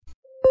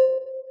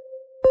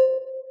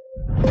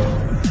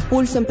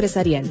Pulso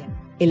Empresarial.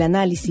 El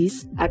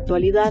análisis,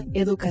 actualidad,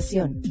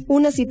 educación.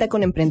 Una cita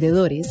con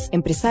emprendedores,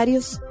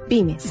 empresarios,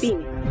 pymes.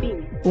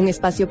 Un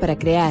espacio para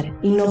crear,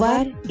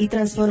 innovar y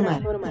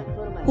transformar.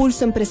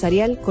 Pulso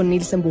Empresarial con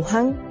Nilsen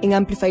Buján en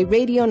Amplify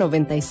Radio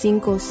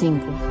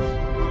 95.5.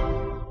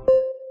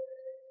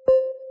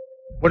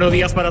 Buenos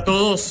días para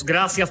todos,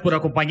 gracias por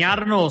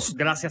acompañarnos,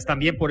 gracias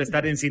también por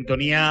estar en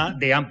sintonía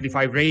de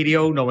Amplify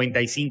Radio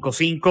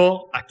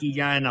 95.5, aquí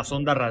ya en las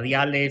ondas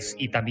radiales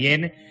y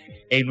también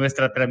en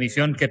nuestra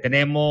transmisión que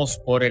tenemos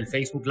por el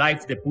Facebook Live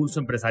de Pulso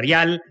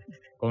Empresarial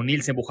con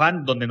Nilsen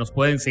Buján, donde nos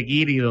pueden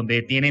seguir y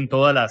donde tienen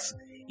todas las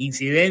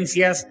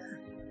incidencias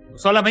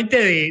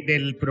solamente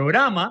del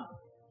programa,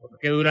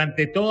 porque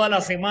durante toda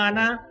la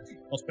semana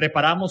nos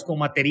preparamos con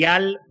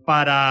material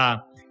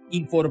para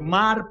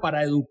informar,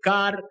 para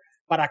educar,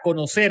 para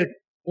conocer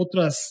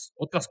otras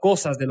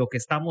cosas de lo que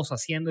estamos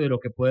haciendo y de lo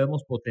que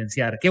podemos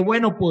potenciar. Qué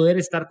bueno poder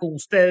estar con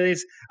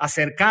ustedes,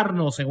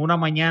 acercarnos en una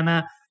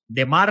mañana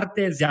de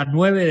martes, ya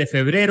 9 de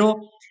febrero,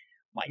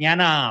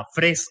 mañana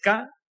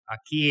fresca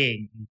aquí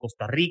en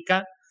Costa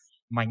Rica,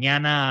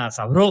 mañana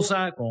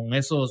sabrosa con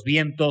esos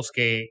vientos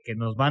que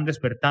nos van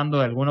despertando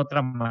de alguna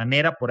otra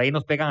manera. Por ahí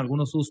nos pegan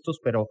algunos sustos,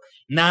 pero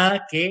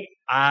nada que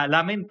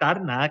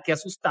lamentar, nada que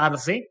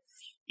asustarse.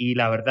 Y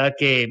la verdad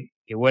que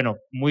bueno,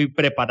 muy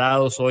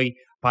preparados hoy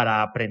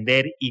para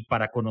aprender y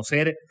para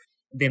conocer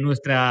de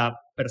nuestra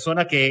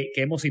persona que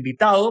hemos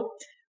invitado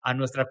a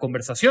nuestra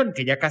conversación,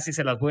 que ya casi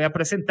se las voy a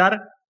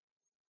presentar.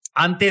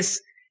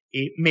 Antes,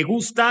 me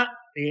gusta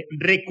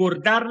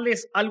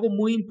recordarles algo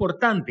muy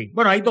importante.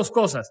 Bueno, hay dos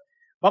cosas.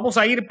 Vamos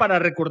a ir para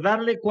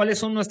recordarle cuáles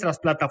son nuestras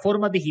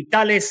plataformas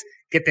digitales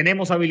que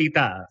tenemos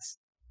habilitadas.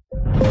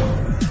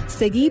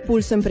 Seguí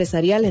Pulso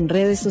Empresarial en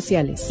redes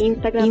sociales.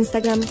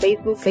 Instagram,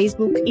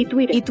 Facebook y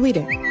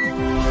Twitter.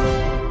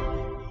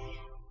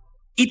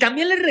 Y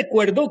también les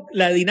recuerdo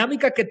la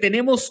dinámica que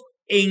tenemos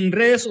en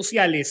redes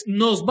sociales.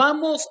 Nos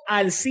vamos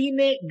al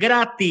cine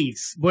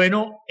gratis.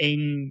 Bueno,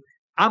 en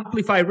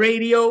Amplify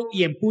Radio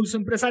y en Pulso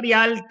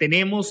Empresarial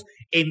tenemos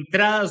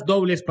entradas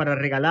dobles para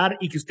regalar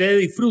y que usted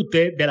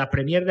disfrute de la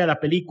premiere de la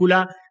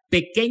película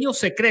Pequeños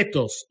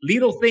Secretos,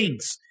 Little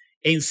Things,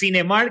 en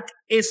Cinemark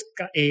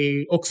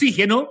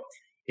Oxígeno.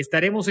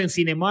 Estaremos en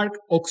Cinemark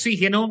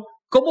Oxígeno.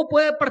 ¿Cómo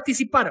puede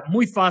participar?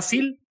 Muy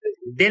fácil.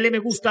 Dele me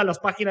gusta a las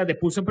páginas de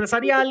Pulso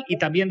Empresarial y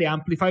también de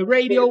Amplify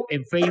Radio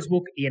en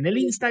Facebook y en el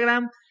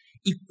Instagram.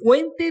 Y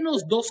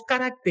cuéntenos dos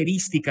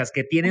características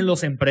que tienen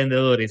los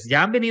emprendedores.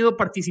 Ya han venido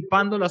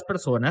participando las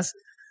personas.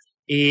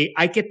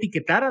 Hay que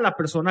etiquetar a la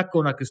persona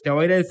con la que usted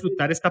va a ir a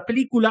disfrutar esta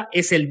película.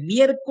 Es el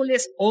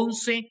miércoles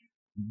 11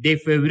 de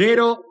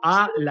febrero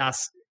a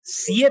las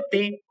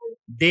 7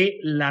 de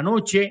la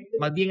noche.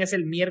 Más bien es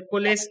el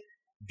miércoles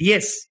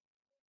 10.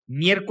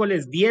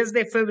 Miércoles 10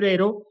 de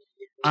febrero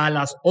a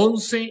las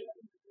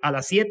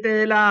 7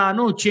 de la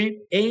noche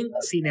en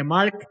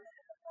Cinemark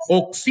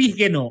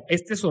Oxígeno.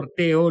 Este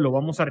sorteo lo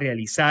vamos a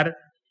realizar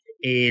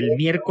el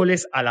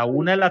miércoles a la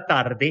 1 de la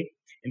tarde.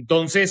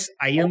 Entonces,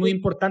 ahí es muy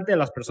importante a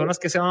las personas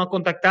que se van a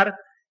contactar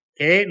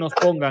que nos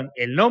pongan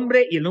el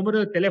nombre y el número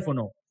de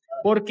teléfono,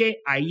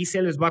 porque ahí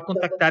se les va a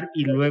contactar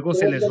y luego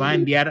se les va a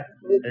enviar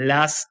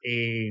las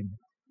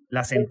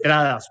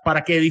entradas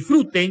para que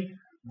disfruten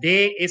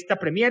de esta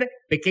premier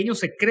Pequeños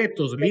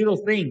Secretos, Little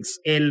Things.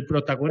 El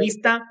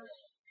protagonista,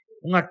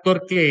 un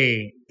actor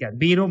que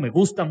admiro, me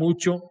gusta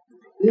mucho,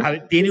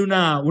 tiene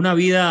una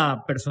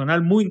vida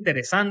personal muy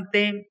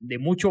interesante, de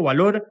mucho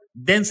valor.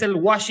 Denzel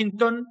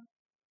Washington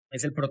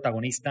es el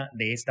protagonista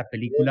de esta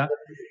película.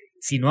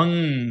 Si no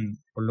han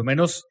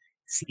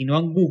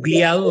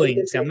googleado,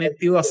 se han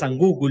metido a San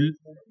Google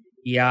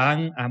y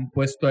han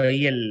puesto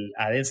ahí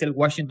a Denzel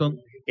Washington,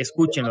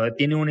 escúchenlo,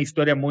 tiene una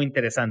historia muy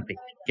interesante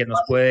que nos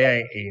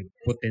puede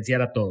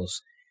potenciar a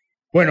todos.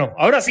 Bueno,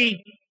 ahora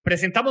sí,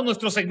 presentamos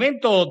nuestro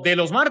segmento de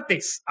los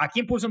martes aquí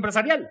en Pulso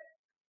Empresarial.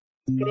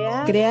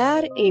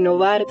 Crear,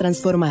 innovar,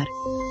 transformar.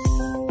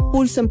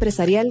 Pulso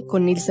Empresarial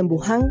con Nilsen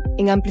Buján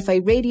en Amplify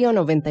Radio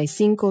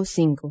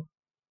 95.5.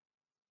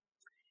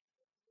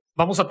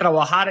 Vamos a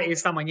trabajar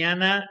esta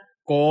mañana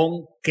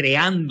con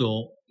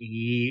creando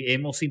y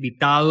hemos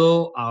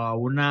invitado a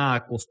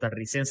una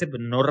costarricense,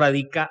 pero no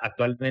radica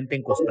actualmente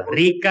en Costa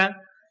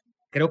Rica.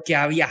 Creo que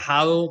ha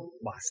viajado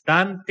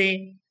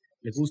bastante,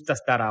 le gusta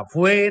estar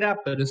afuera,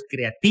 pero es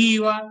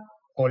creativa,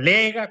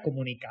 colega,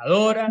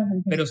 comunicadora,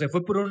 pero se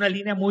fue por una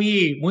línea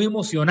muy, muy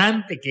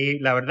emocionante que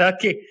la verdad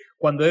que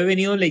cuando he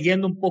venido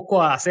leyendo un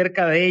poco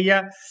acerca de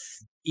ella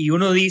y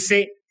uno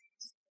dice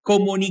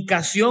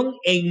comunicación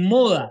en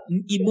moda,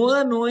 y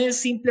moda no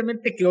es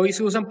simplemente que hoy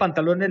se usan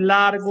pantalones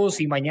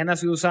largos y mañana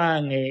se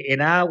usan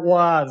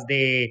enaguas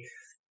de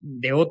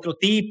otro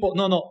tipo.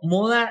 No,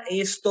 moda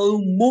es todo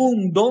un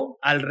mundo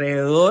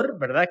alrededor,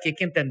 ¿verdad? Que hay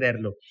que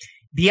entenderlo.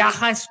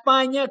 Viaja a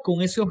España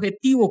con ese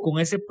objetivo,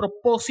 con ese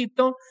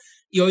propósito,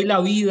 y hoy la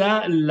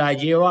vida la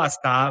lleva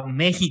hasta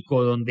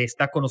México, donde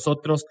está con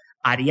nosotros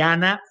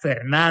Ariana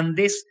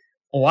Fernandez,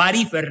 o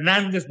Ari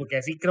Fernández, porque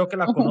así creo que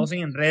la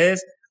conocen en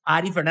redes.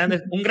 Ari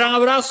Fernández, un gran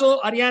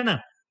abrazo,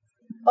 Ariana.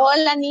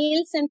 Hola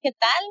Nilsen, ¿qué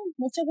tal?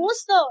 Mucho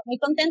gusto, muy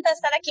contenta de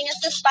estar aquí en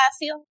este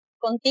espacio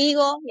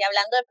contigo y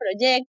hablando de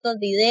proyectos,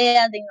 de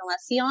ideas, de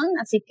innovación,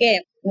 así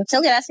que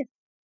muchas gracias.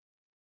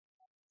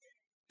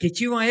 Qué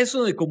chiva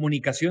eso de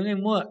comunicación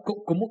en moda.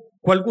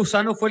 ¿Cuál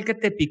gusano fue el que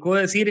te picó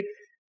decir,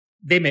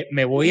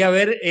 me voy a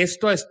ver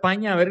esto a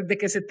España a ver de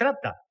qué se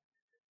trata?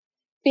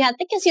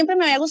 Fíjate que siempre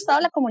me había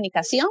gustado la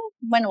comunicación.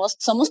 Bueno,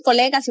 somos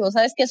colegas y vos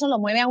sabes que eso lo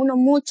mueve a uno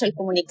mucho, el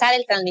comunicar,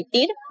 el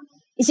transmitir,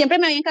 y siempre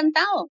me había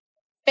encantado.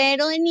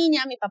 Pero de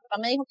niña mi papá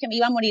me dijo que me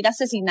iba a morir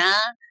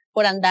asesinada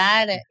por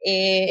andar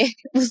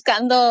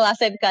buscando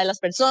acerca de las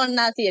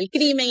personas y el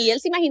crimen, y él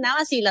se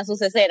imaginaba así, la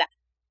sucesora.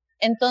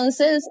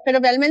 Entonces, pero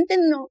realmente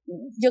no,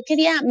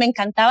 me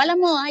encantaba la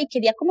moda y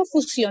quería como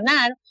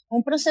fusionar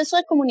un proceso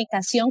de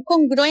comunicación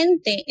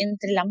congruente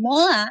entre la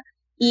moda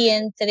y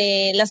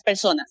entre las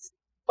personas.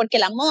 Porque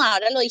la moda,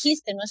 ahora lo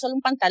dijiste, no es solo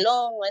un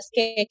pantalón, no es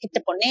que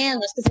te pones,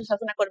 no es que si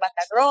usas una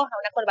corbata roja,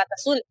 una corbata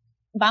azul,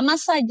 va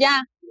más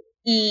allá.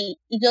 Y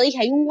yo dije,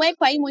 hay un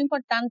hueco ahí muy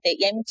importante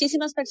y hay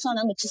muchísimas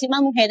personas,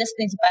 muchísimas mujeres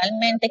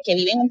principalmente que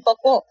viven un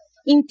poco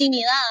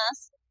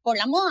intimidadas por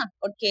la moda,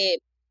 porque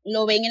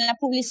lo ven en la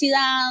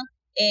publicidad,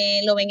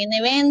 lo ven en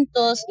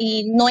eventos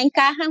y no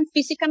encajan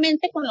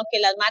físicamente con lo que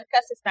las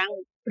marcas están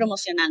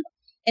promocionando.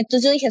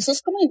 Entonces yo dije, eso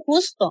es como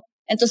injusto.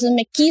 Entonces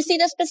me quise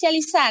ir a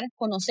especializar,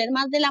 conocer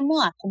más de la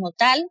moda como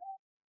tal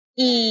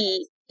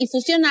y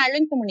fusionarlo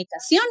en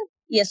comunicación.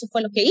 Y eso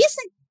fue lo que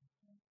hice.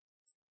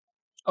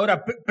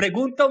 Ahora,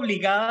 pregunta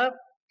obligada,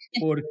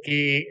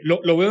 porque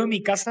lo veo en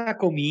mi casa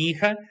con mi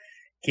hija,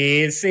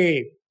 que es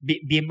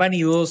bien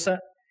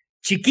vanidosa.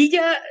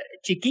 Chiquilla,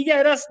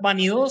 eras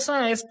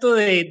vanidosa, esto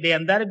de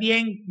andar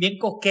bien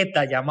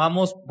coqueta,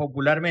 llamamos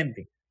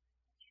popularmente.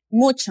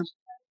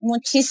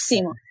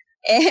 Muchísimo.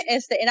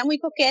 Era muy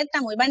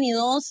coqueta, muy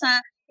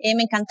vanidosa,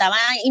 me encantaba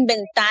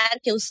inventar,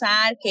 qué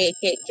usar,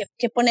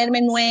 qué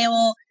ponerme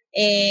nuevo,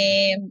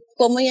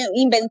 cómo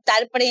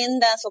inventar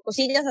prendas o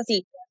cosillas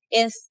así.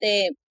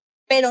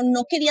 Pero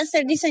no quería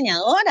ser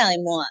diseñadora de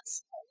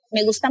modas.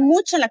 Me gusta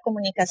mucho la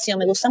comunicación,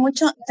 me gusta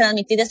mucho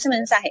transmitir ese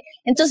mensaje.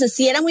 Entonces,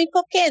 sí era muy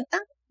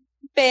coqueta,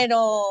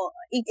 pero,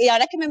 y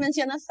ahora que me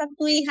mencionas a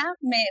tu hija,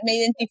 me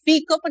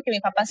identifico porque mi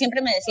papá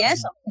siempre me decía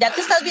eso. Ya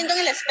te estás viendo en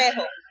el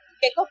espejo,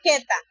 qué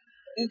coqueta.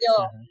 Y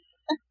yo...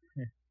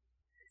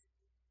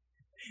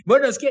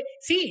 Bueno, es que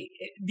sí,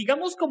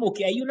 digamos como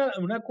que hay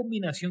una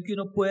combinación que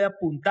uno puede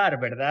apuntar,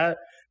 ¿verdad?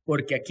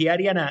 Porque aquí,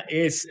 Ariana,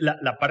 es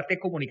la parte de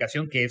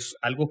comunicación, que es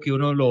algo que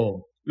uno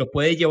lo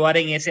puede llevar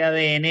en ese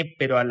ADN,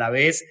 pero a la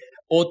vez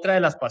otra de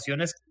las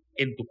pasiones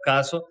en tu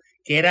caso,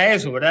 que era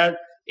eso, ¿verdad?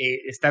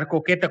 Estar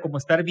coqueta, como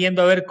estar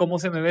viendo a ver cómo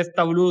se me ve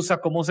esta blusa,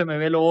 cómo se me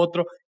ve lo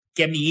otro,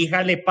 que a mi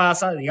hija le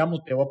pasa,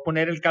 digamos, te voy a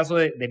poner el caso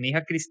de mi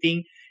hija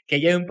Cristín, que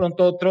ella de un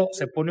pronto a otro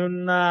se pone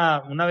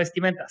una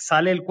vestimenta,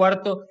 sale del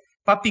cuarto,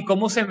 papi,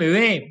 ¿cómo se me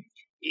ve?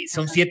 Y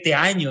son 7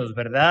 años,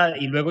 ¿verdad?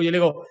 Y luego yo le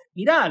digo,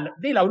 mira,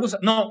 di la blusa.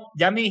 No,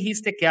 ya me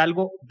dijiste que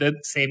algo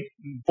se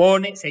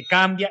pone, se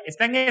cambia,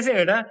 está en ese,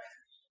 ¿verdad?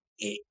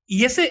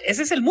 Y ese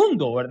es el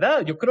mundo,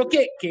 ¿verdad? Yo creo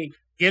que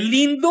es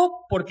lindo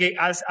porque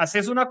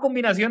haces una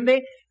combinación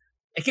de,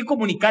 hay que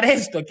comunicar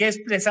esto, hay que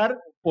expresar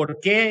por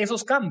qué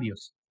esos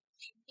cambios.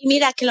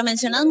 Mira, que lo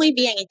mencionas muy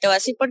bien y te voy a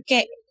decir por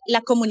qué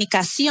la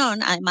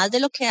comunicación, además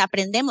de lo que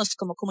aprendemos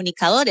como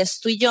comunicadores,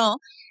 tú y yo,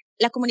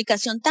 la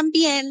comunicación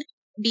también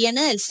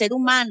viene del ser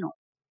humano.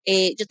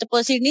 Yo te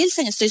puedo decir,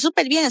 Nielsen, estoy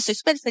súper bien, estoy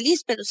súper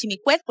feliz, pero si mi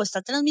cuerpo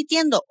está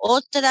transmitiendo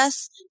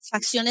otras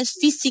facciones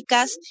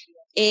físicas,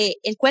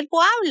 el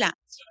cuerpo habla.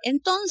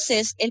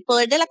 Entonces, el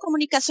poder de la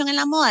comunicación en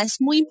la moda es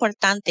muy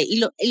importante y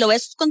lo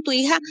ves con tu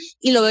hija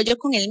y lo veo yo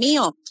con el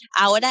mío.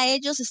 Ahora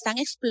ellos están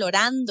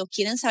explorando,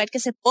 quieren saber qué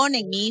se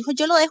ponen. Mi hijo,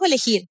 yo lo dejo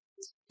elegir.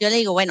 Yo le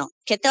digo, bueno,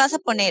 ¿qué te vas a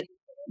poner?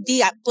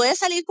 Diga, puede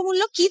salir como un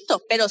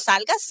loquito, pero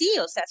salga así.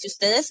 O sea, si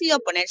usted decidió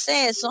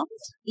ponerse eso,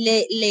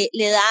 le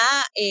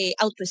da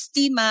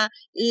autoestima,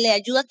 le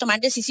ayuda a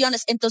tomar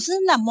decisiones. Entonces,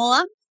 la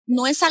moda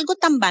no es algo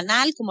tan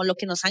banal como lo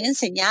que nos han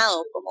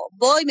enseñado, como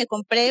me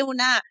compré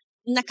una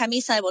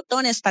camisa de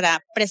botones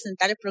para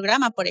presentar el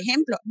programa, por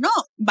ejemplo. No,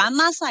 va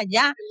más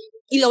allá.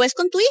 Y lo ves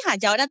con tu hija,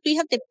 y ahora tu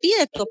hija te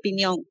pide tu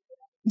opinión.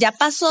 Ya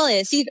pasó de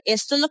decir,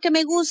 esto es lo que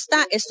me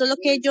gusta, esto es lo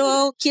que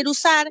yo quiero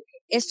usar,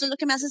 esto es lo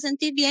que me hace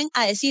sentir bien,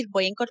 a decir,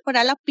 voy a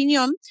incorporar la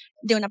opinión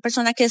de una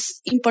persona que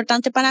es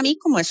importante para mí,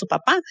 como es su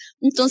papá.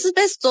 Entonces,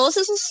 ves, todas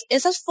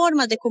esas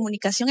formas de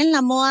comunicación en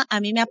la moda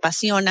a mí me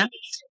apasiona,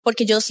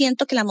 porque yo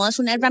siento que la moda es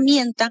una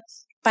herramienta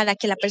para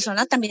que la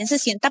persona también se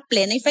sienta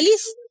plena y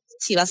feliz.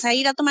 Si vas a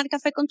ir a tomar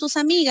café con tus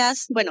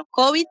amigas, bueno,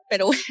 COVID,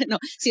 pero bueno,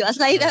 si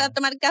vas a ir a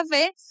tomar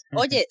café,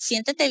 oye,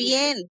 siéntete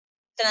bien,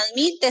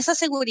 transmite esa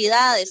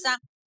seguridad,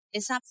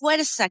 esa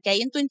fuerza que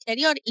hay en tu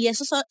interior, y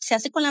eso se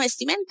hace con la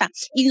vestimenta.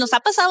 Y nos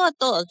ha pasado a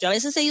todos. Yo a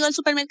veces he ido al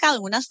supermercado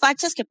en unas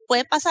fachas que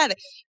puede pasar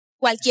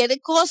cualquier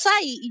cosa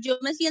y yo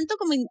me siento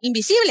como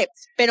invisible,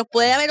 pero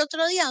puede haber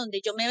otro día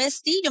donde yo me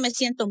vestí, yo me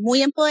siento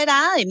muy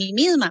empoderada de mí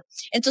misma.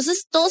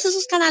 Entonces, todos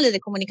esos canales de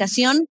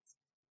comunicación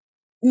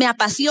me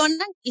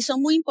apasionan y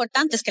son muy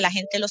importantes que la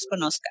gente los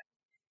conozca.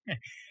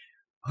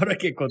 Ahora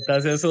que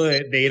contás eso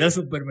de ir al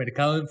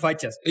supermercado en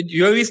fachas,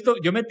 yo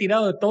me he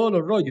tirado de todos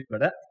los rollos,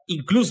 ¿verdad?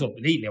 Incluso,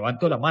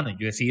 levanto la mano,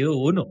 yo he sido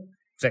uno,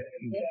 o sea,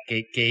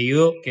 que he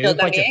ido en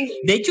fachas.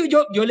 De hecho,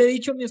 yo le he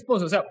dicho a mi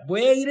esposo, o sea,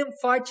 voy a ir en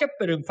facha,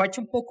 pero en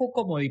facha un poco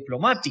como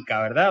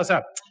diplomática, ¿verdad? O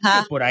sea,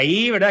 por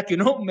ahí, ¿verdad? Que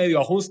uno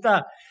medio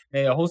ajusta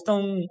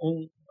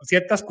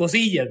ciertas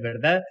cosillas,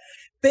 ¿verdad?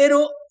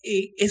 Pero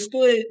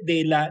esto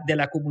de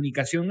la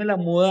comunicación en la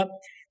moda,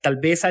 tal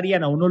vez,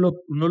 Ariana, uno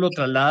lo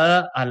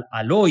traslada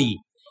al hoy.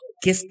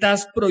 ¿Qué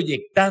estás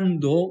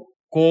proyectando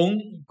con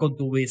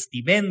tu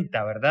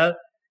vestimenta, verdad?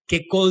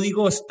 ¿Qué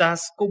código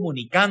estás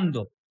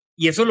comunicando?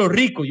 Y eso es lo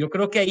rico. Yo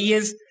creo que ahí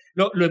es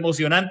lo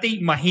emocionante.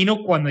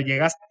 Imagino cuando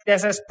llegaste a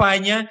esa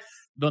España,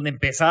 donde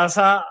empezás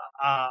a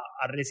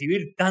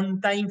recibir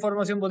tanta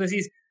información, vos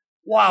decís,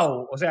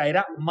 wow, o sea,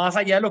 era más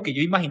allá de lo que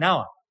yo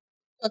imaginaba.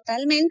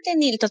 Totalmente,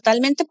 Neil,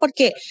 totalmente,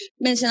 porque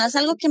mencionas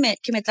algo que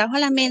me trajo a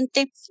la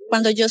mente.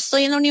 Cuando yo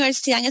estoy en la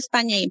universidad en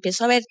España y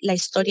empiezo a ver la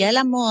historia de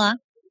la moda,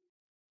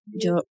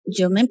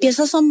 yo me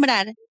empiezo a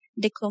asombrar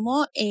de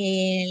cómo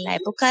en la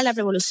época de la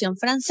Revolución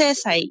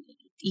Francesa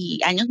y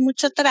años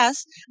mucho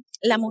atrás,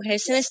 la mujer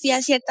se vestía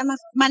de cierta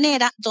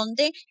manera,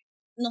 donde,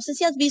 no sé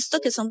si has visto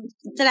que son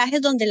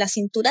trajes donde la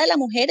cintura de la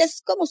mujer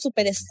es como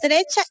súper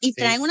estrecha y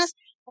traen unas,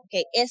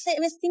 ese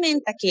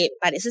vestimenta que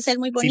parece ser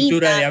muy bonita.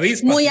 Cintura de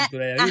avispa.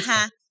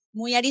 Ajá,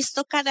 muy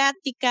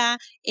aristocrática,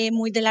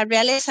 muy de la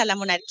realeza, la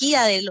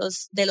monarquía de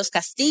los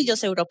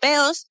castillos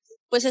europeos.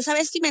 Pues esa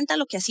vestimenta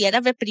lo que hacía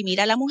era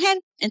reprimir a la mujer.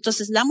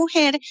 Entonces la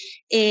mujer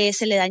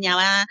se le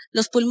dañaba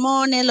los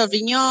pulmones, los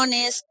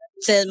riñones,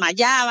 se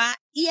desmayaba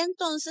y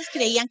entonces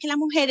creían que la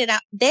mujer era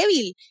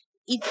débil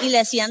y le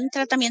hacían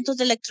tratamientos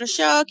de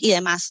electroshock y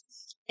demás.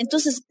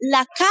 Entonces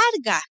la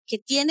carga que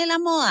tiene la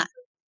moda,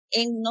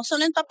 no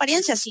solo en tu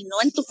apariencia, sino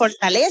en tu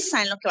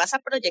fortaleza, en lo que vas a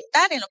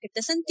proyectar, en lo que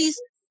te sentís,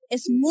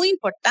 es muy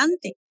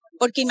importante.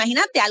 Porque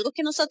imagínate, algo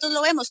que nosotros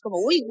lo vemos como,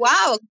 uy,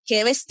 wow,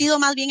 qué vestido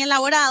más bien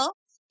elaborado,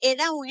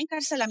 era un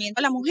encarcelamiento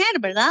a la mujer,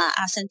 ¿verdad?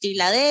 A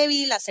sentirla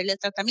débil, a hacerle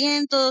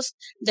tratamientos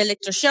de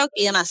electroshock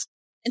y demás.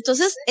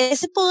 Entonces,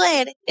 ese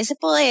poder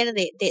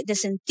de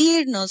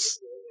sentirnos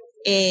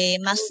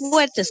más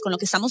fuertes con lo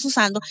que estamos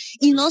usando,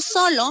 y no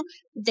solo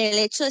del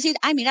hecho de decir,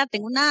 ay, mira,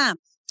 tengo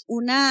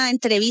una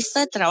entrevista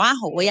de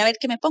trabajo, voy a ver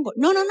qué me pongo.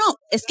 No,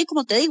 es que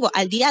como te digo,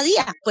 al día a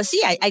día, pues sí,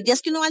 hay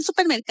días que uno va al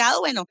supermercado,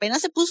 bueno,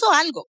 apenas se puso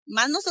algo,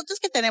 más nosotros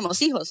que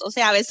tenemos hijos, o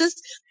sea, a veces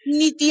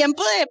ni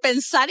tiempo de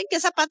pensar en qué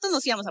zapatos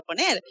nos íbamos a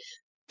poner,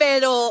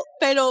 pero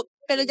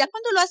ya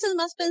cuando lo haces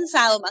más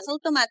pensado, más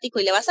automático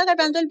y le vas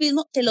agarrando el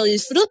ritmo, te lo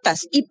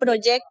disfrutas y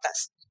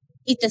proyectas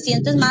y te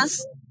sientes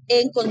más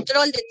en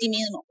control de ti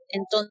mismo.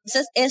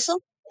 Entonces,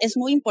 eso es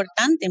muy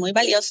importante, muy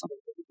valioso.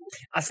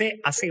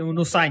 Hace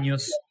unos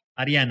años,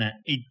 Ariana,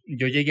 y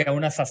yo llegué a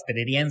una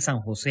sastrería en San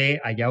José,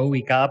 allá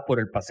ubicada por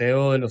el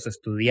Paseo de los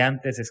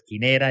Estudiantes,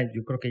 esquinera,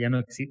 yo creo que ya no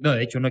existe, no,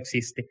 de hecho no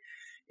existe,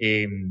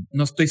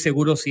 no estoy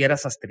seguro si era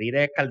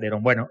sastrería de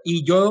Calderón, bueno,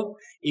 y yo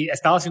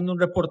estaba haciendo un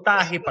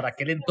reportaje para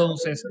aquel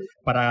entonces,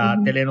 para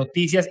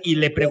Telenoticias, y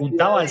le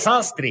preguntaba al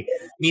sastre,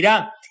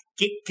 mira,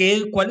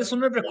 ¿cuáles son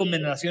las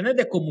recomendaciones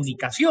de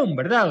comunicación,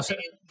 verdad? O sea,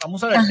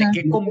 vamos a ver, ¿de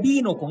qué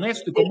combino con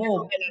esto y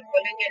cómo?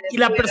 Y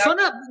la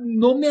persona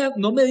no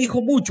me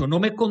dijo mucho, no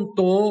me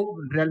contó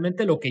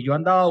realmente lo que yo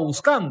andaba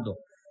buscando.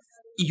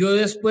 Y yo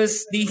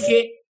después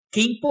dije,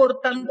 qué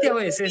importante a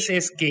veces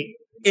es que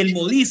el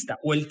modista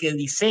o el que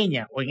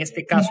diseña, o en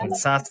este caso el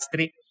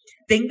sastre,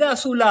 tenga a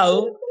su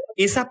lado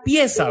esa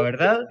pieza,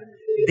 ¿verdad?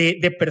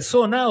 De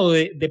persona o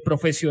de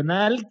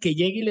profesional que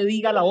llegue y le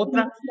diga a la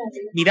otra,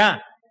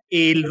 mira,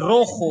 el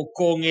rojo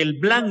con el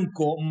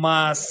blanco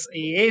más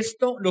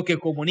esto, lo que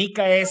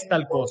comunica es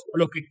tal cosa,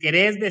 lo que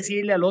querés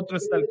decirle al otro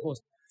es tal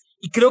cosa.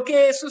 Y creo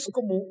que eso es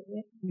como,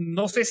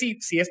 no sé si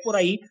es por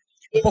ahí,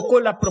 un poco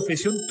la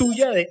profesión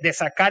tuya de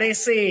sacar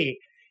eso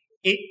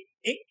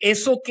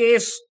que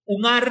es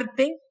un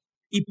arte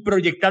y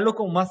proyectarlo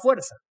con más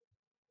fuerza.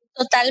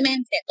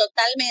 Totalmente.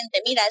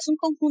 Mira, es un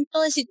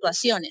conjunto de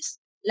situaciones.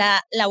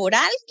 La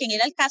laboral, que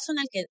era el caso en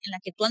la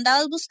que tú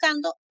andabas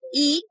buscando,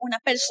 y una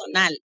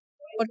personal.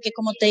 Porque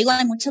como te digo,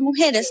 hay muchas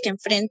mujeres que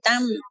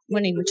enfrentan,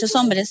 bueno, y muchos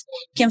hombres,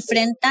 que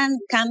enfrentan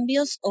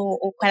cambios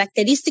o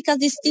características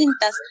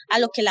distintas a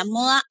lo que la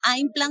moda ha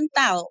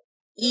implantado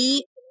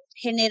y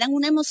generan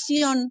una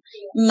emoción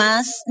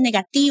más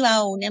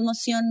negativa o una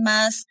emoción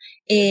más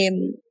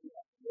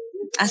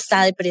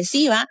hasta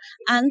depresiva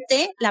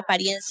ante la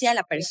apariencia de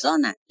la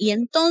persona. Y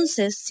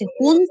entonces se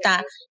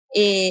junta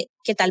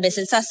que tal vez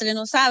el sastre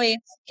no sabe,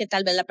 que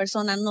tal vez la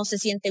persona no se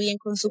siente bien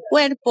con su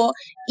cuerpo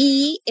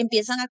y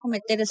empiezan a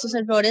cometer esos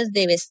errores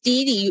de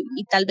vestir y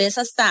tal vez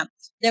hasta,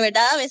 de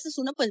verdad, a veces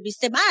uno pues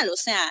viste mal, o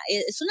sea,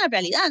 es una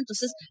realidad.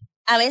 Entonces,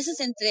 a veces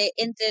entre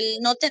el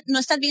no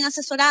estar bien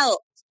asesorado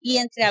y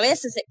entre a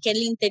veces que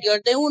el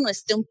interior de uno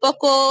esté un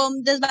poco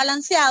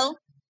desbalanceado,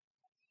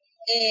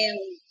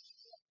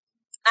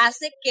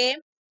 hace que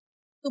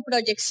tu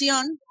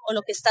proyección o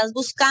lo que estás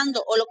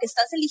buscando o lo que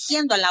estás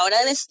eligiendo a la hora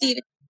de vestir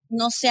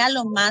no sea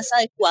lo más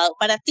adecuado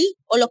para ti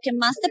o lo que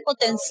más te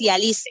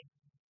potencialice.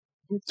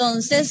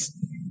 Entonces,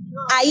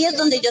 ahí es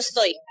donde yo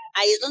estoy,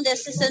 ahí es donde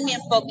ese es mi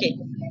enfoque.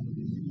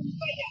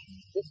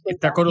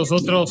 Está con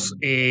nosotros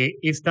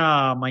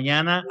esta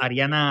mañana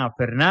Ariana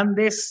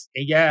Fernández.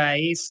 Ella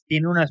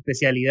tiene una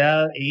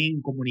especialidad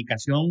en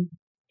comunicación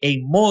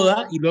en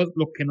moda y lo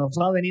que nos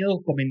ha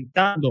venido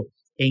comentando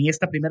en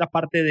esta primera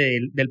parte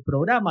del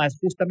programa es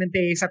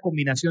justamente esa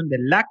combinación de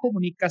la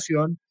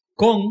comunicación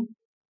con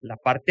la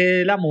parte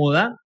de la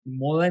moda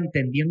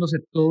entendiéndose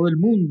todo el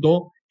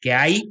mundo que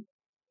hay,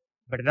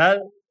 ¿verdad?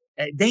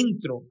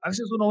 Dentro. A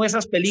veces uno ve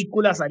esas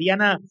películas,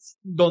 Ariana,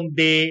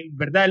 donde,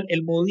 ¿verdad?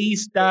 El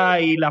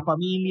modista y la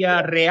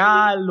familia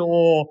real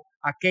o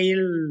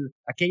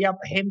aquella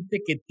gente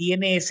que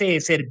tiene ese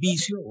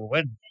servicio, o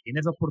bueno, tiene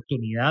esa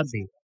oportunidad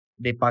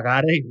de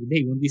pagar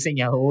de un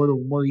diseñador o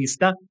un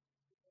modista,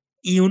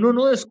 y uno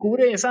no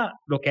descubre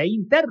lo que hay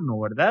interno,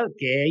 ¿verdad?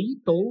 Que hay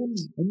todo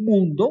un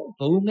mundo,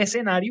 todo un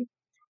escenario.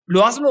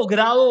 Lo has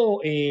logrado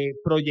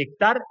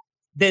proyectar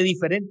de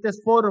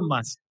diferentes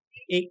formas.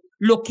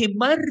 Lo que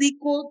más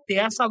rico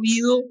te ha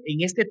sabido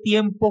en este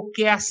tiempo,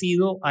 ¿qué ha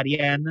sido,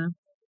 Ariana?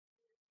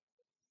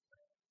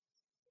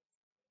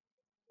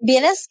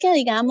 Vieras que,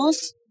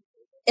 digamos,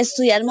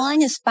 estudiar moda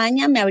en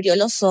España me abrió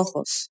los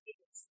ojos.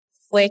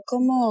 Fue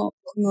como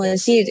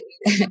decir,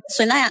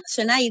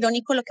 suena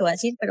irónico lo que voy a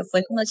decir, pero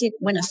fue como decir,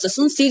 bueno, esto es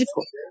un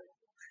circo,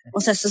 o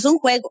sea, esto es un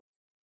juego.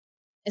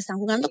 Están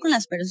jugando con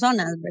las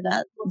personas,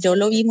 ¿verdad? Yo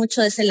lo vi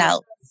mucho de ese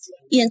lado.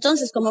 Y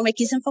entonces, como me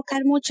quise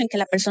enfocar mucho en que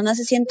la persona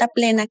se sienta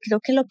plena, creo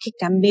que lo que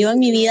cambió en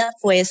mi vida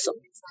fue eso,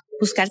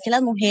 buscar que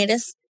las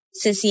mujeres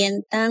se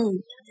sientan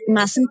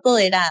más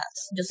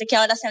empoderadas. Yo sé que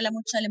ahora se habla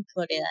mucho del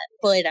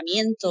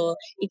empoderamiento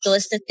y todo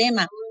este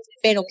tema,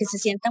 pero que se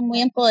sientan muy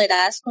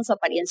empoderadas con su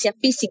apariencia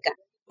física,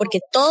 porque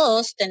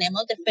todos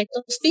tenemos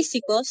defectos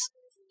físicos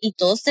y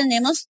todos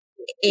tenemos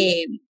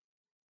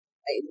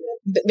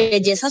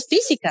bellezas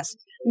físicas.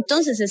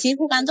 Entonces es ir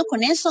jugando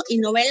con eso y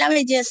no ver la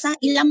belleza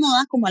y la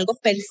moda como algo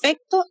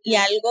perfecto y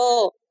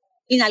algo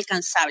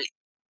inalcanzable.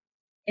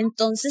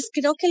 Entonces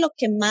creo que lo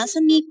que más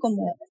a mí,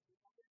 como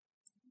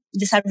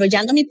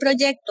desarrollando mi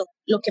proyecto,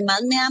 lo que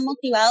más me ha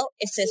motivado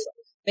es eso,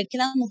 ver que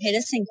las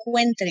mujeres se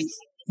encuentren,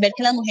 ver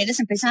que las mujeres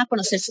empiezan a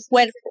conocer su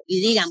cuerpo y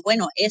digan,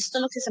 bueno, esto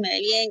es lo que se me ve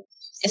bien,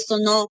 esto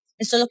no,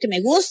 esto es lo que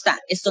me gusta,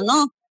 esto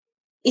no.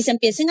 Y se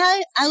empiecen a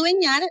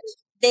adueñar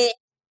de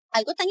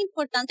algo tan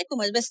importante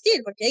como es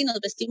vestir, porque nos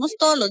vestimos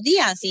todos los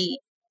días y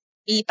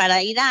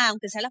para ir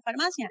aunque sea a la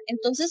farmacia.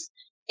 Entonces,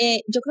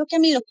 yo creo que a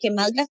mí lo que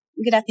más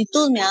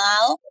gratitud me ha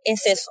dado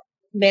es eso,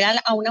 ver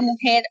a una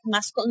mujer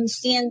más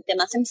consciente,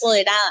 más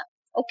empoderada.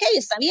 Ok,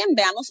 está bien,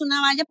 veamos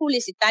una valla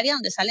publicitaria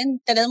donde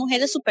salen 3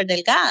 mujeres súper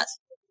delgadas.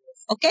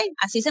 Ok,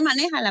 así se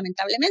maneja,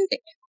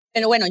 lamentablemente.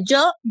 Pero bueno,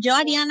 yo,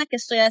 Ariana, ¿qué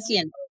estoy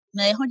haciendo?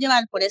 ¿Me dejo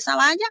llevar por esa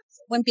valla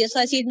o empiezo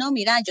a decir, no,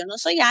 mira, yo no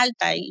soy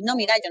alta y no,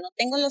 mira, yo no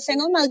tengo los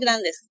senos más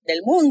grandes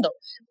del mundo?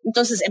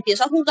 Entonces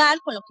empiezo a jugar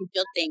con lo que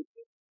yo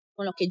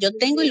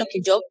tengo, y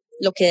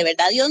lo que de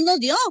verdad Dios nos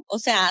dio, o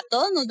sea, a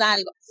todos nos da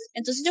algo.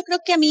 Entonces yo creo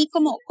que a mí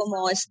como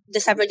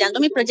desarrollando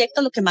mi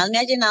proyecto, lo que más me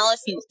ha llenado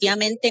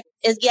definitivamente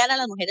es guiar a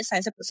las mujeres a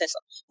ese proceso.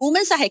 Un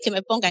mensaje que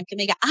me pongan, que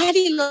me diga,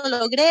 Ari, lo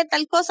logré,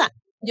 tal cosa,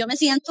 yo me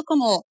siento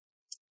como,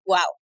 wow,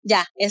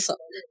 ya, eso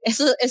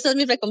es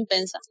mi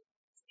recompensa.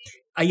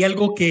 Hay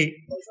algo que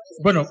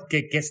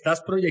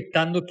estás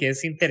proyectando que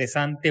es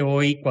interesante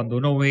hoy cuando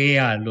uno ve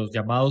a los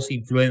llamados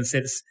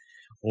influencers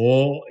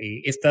o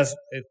estas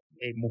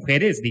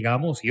mujeres,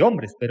 digamos, y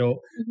hombres,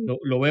 pero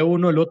lo ve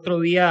uno. El otro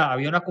día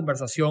había una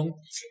conversación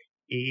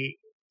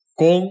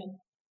con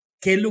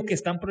qué es lo que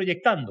están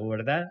proyectando,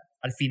 ¿verdad?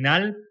 Al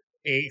final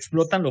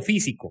explotan lo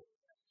físico.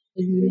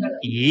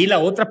 Y la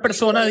otra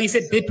persona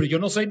dice, pero yo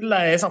no soy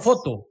la de esa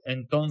foto.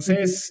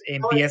 Entonces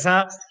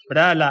empieza,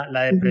 ¿verdad?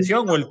 La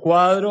depresión o el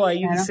cuadro a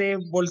irse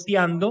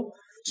volteando.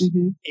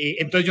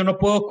 Entonces yo no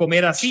puedo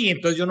comer así,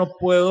 entonces yo no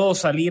puedo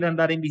salir a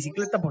andar en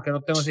bicicleta porque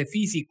no tengo ese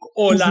físico.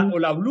 O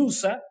la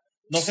blusa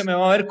no se me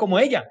va a ver como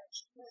ella,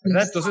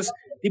 ¿verdad? Entonces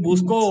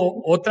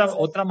busco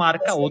otra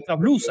marca, otra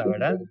blusa,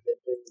 ¿verdad?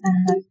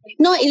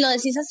 No, y lo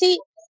decís así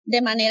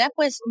de manera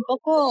pues un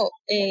poco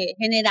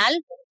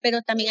general,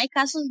 pero también hay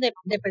casos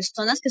de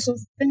personas que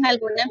sufren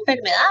alguna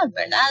enfermedad,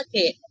 ¿verdad?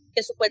 Que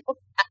su cuerpo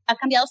ha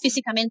cambiado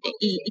físicamente.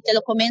 Y te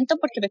lo comento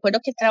porque recuerdo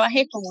que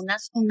trabajé con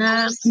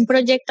un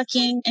proyecto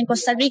aquí en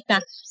Costa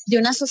Rica de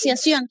una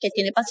asociación que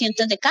tiene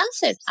pacientes de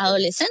cáncer,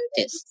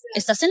 adolescentes.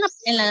 Estás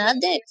en la edad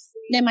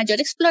de mayor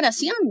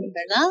exploración,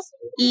 ¿verdad?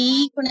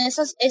 Y con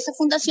esa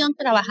fundación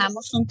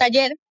trabajamos un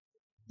taller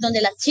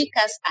donde las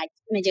chicas,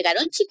 me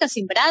llegaron chicas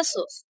sin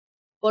brazos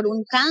por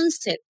un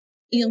cáncer.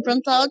 Y de un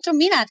pronto a otro,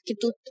 mira, que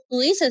tú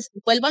dices,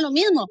 vuelvo a lo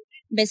mismo.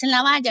 Ves en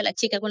la valla la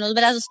chica con los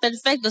brazos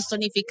perfectos,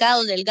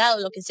 tonificados,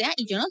 delgados, lo que sea,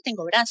 y yo no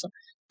tengo brazo.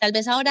 Tal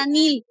vez ahora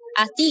Neil,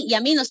 a ti y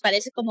a mí nos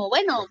parece como,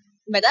 bueno,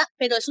 ¿verdad?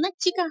 Pero es una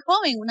chica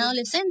joven, una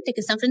adolescente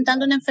que está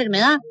enfrentando una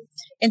enfermedad.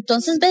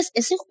 Entonces, ves,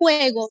 ese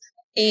juego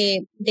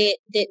de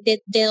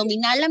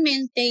dominar la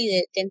mente y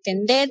de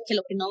entender que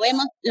lo que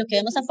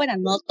vemos afuera,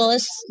 no todo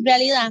es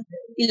realidad.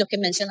 Y lo que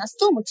mencionas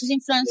tú, muchos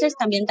influencers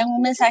también dan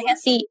un mensaje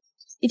así.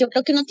 Y yo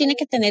creo que uno tiene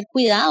que tener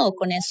cuidado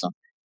con eso,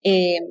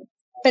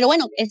 Pero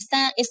bueno,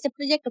 este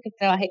proyecto que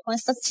trabajé con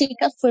estas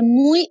chicas fue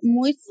muy,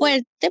 muy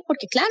fuerte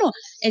porque claro,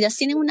 ellas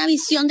tienen una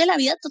visión de la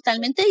vida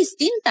totalmente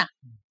distinta.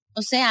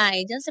 O sea,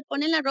 ellas se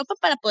ponen la ropa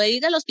para poder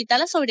ir al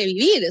hospital a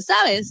sobrevivir,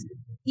 ¿sabes?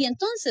 Y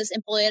entonces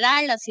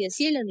empoderarlas y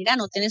decirles, mira,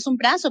 no tenés un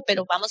brazo,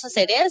 pero vamos a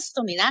hacer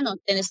esto, mira, no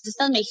tenés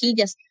estas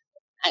mejillas.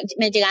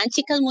 Me llegaban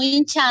chicas muy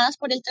hinchadas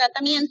por el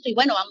tratamiento y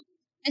bueno,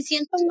 me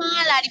siento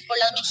mal, Ari, por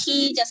las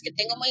mejillas que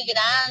tengo muy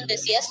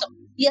grandes y esto.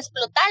 Y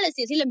explotarles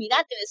y decirle, mira,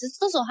 tienes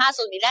estos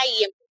ojazos, mira,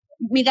 y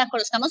mira,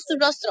 conozcamos tu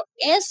rostro.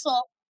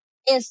 Eso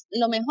es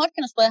lo mejor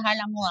que nos puede dejar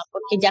la moda,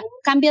 porque ya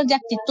cambias de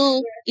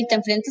actitud y te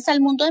enfrentas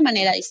al mundo de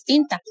manera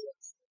distinta.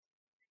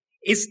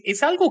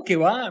 Es algo que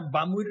va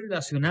muy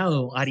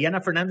relacionado.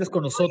 Ariana Fernández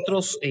con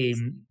nosotros,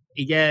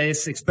 ella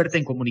es experta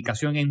en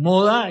comunicación en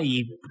moda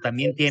y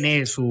también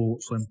tiene su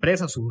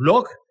empresa, su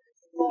blog,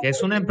 que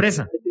es una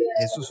empresa.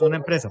 Eso es una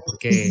empresa,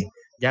 porque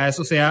ya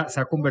eso se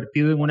ha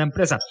convertido en una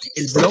empresa.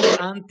 El blog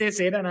antes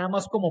era nada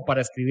más como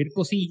para escribir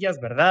cosillas,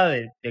 ¿verdad?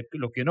 De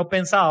lo que uno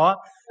pensaba.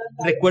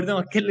 Recuerdo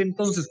en aquel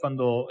entonces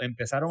cuando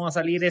empezaron a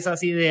salir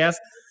esas ideas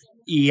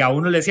y a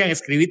uno le decían,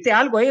 escribite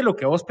algo ahí de lo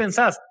que vos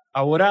pensás.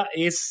 Ahora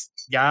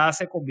ya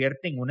se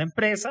convierte en una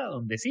empresa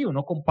donde sí,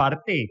 uno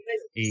comparte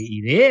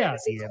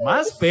ideas y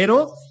demás,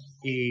 pero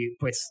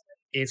pues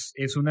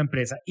es una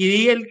empresa.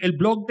 Y el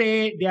blog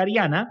de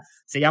Ariana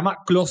se llama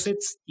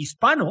Closets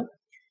Hispano,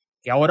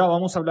 que ahora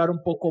vamos a hablar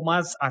un poco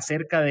más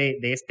acerca de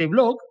este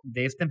blog,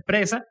 de esta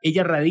empresa.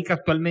 Ella radica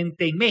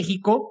actualmente en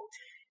México,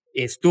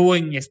 estuvo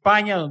en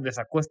España, donde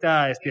sacó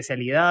esta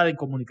especialidad en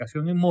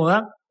comunicación en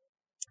moda,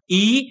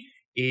 y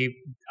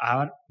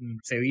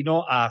se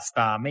vino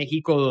hasta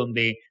México,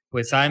 donde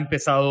pues ha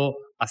empezado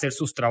a hacer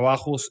sus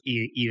trabajos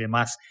y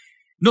demás.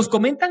 Nos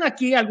comentan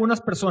aquí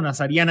algunas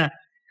personas, Ariana,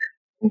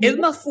 ¿es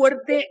más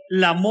fuerte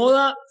la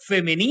moda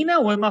femenina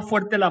o es más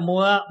fuerte la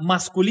moda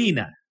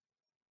masculina?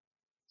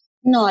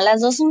 No, las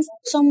dos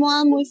son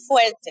modas muy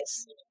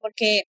fuertes,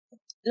 porque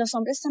los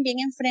hombres también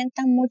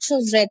enfrentan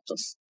muchos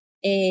retos.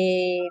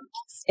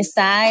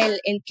 Está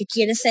el que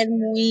quiere ser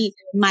muy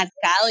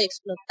marcado y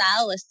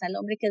explotado, está el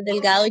hombre que es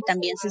delgado y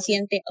también se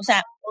siente, o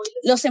sea,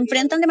 los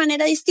enfrentan de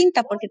manera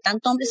distinta, porque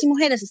tanto hombres y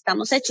mujeres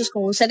estamos hechos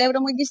con un cerebro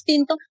muy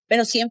distinto,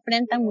 pero sí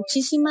enfrentan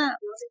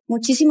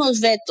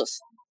muchísimos retos.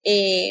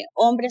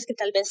 Hombres que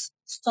tal vez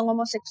son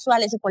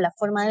homosexuales y por la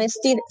forma de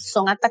vestir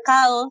son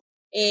atacados,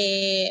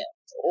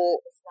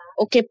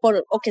 o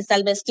que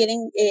tal vez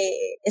quieren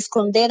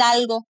esconder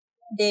algo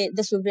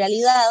de su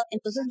realidad.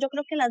 Entonces yo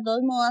creo que las dos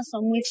modas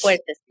son muy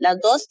fuertes. Las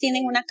dos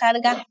tienen una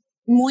carga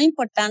muy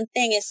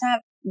importante en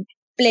esa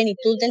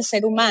plenitud del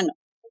ser humano.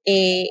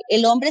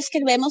 El hombre es que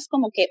vemos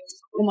como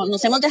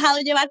nos hemos dejado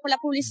llevar por la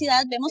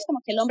publicidad, vemos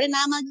como que el hombre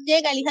nada más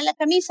llega, elija la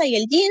camisa y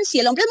el jeans, y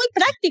el hombre es muy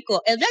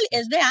práctico, es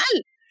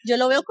real. Yo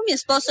lo veo con mi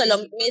esposo,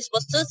 mi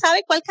esposo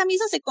sabe cuál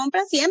camisa se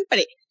compra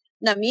siempre.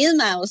 La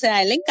misma, o sea,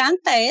 a él le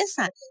encanta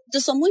esa.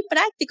 Entonces son muy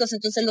prácticos,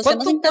 entonces los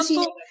hemos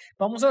encasillado.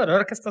 Vamos a ver,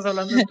 ahora que estás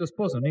hablando de tu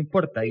esposo, no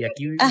importa, y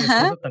aquí mi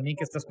esposo también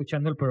que está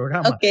escuchando el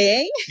programa.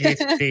 Okay.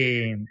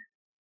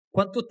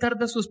 ¿Cuánto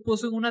tarda su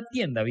esposo en una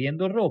tienda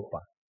viendo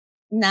ropa?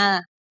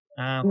 Nada.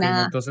 Ah, okay,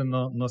 no, entonces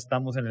no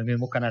estamos en el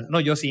mismo canal. No,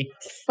 yo sí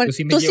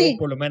me llevo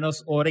por lo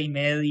menos hora y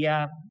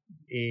media,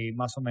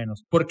 más o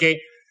menos, porque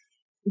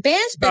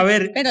 ¿ves?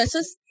 Pero eso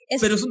es...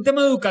 Pero es un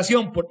tema de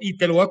educación y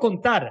te lo voy a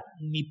contar.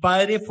 Mi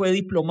padre fue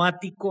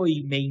diplomático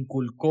y me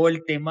inculcó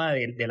el tema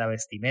de la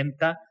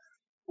vestimenta,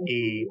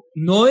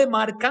 no de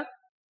marca,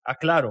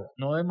 aclaro,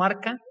 no de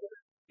marca,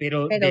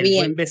 pero del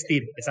bien. Buen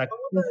vestir, exacto.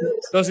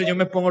 Entonces yo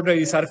me pongo a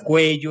revisar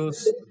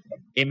cuellos,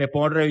 me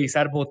pongo a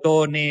revisar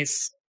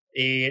botones,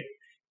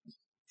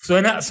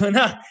 suena,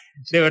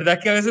 de verdad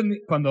que a veces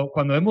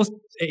cuando hemos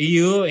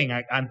ido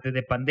antes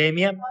de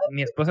pandemia,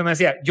 mi esposa me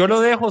decía, yo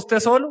lo dejo a usted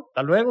solo,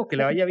 hasta luego, que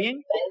le vaya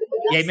bien.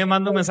 Y ahí me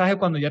manda un mensaje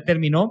cuando ya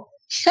terminó,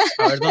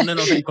 a ver dónde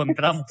nos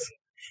encontramos.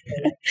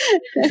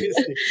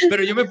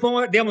 Pero yo me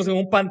pongo, digamos, en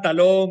un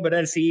pantalón,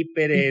 ¿verdad? El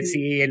zipper,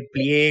 sí, el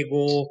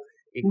pliego,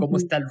 cómo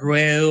está el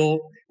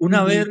ruedo.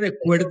 Una vez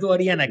recuerdo,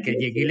 Ariana, que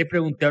llegué y le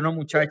pregunté a una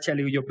muchacha,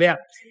 le digo yo, vea,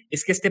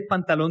 es que este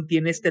pantalón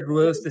tiene este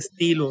ruedo, este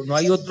estilo, no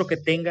hay otro que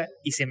tenga.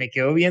 Y se me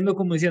quedó viendo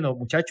como diciendo,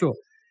 muchacho,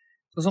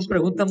 esas son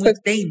preguntas muy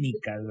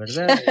técnicas,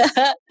 ¿verdad?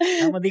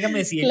 Nada más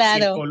dígame si el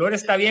color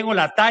está bien o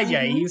la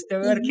talla, y usted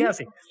va a ver qué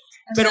hace.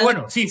 Pero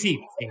bueno, sí.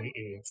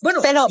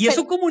 Bueno, y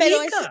eso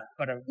comunica.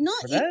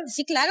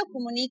 Sí, claro,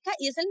 comunica,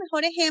 y es el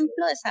mejor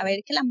ejemplo de saber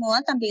que la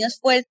moda también es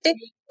fuerte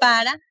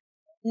para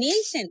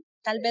Nielsen.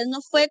 Tal vez no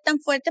fue tan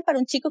fuerte para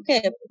un chico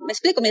que, me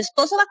explico, mi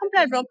esposo va a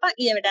comprar ropa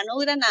y de verdad no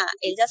dura nada.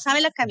 Él ya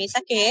sabe la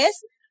camisa que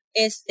es,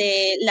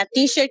 la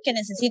t-shirt que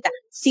necesita.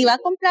 Si va a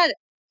comprar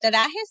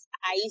trajes,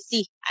 ahí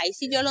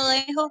sí yo lo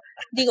dejo,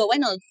 digo,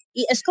 bueno,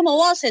 y es como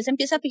vos, él se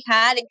empieza a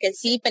fijar en que el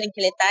zipper, en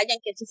que le talla,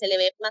 en que si se le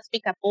ve más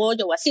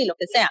picapollo o así, lo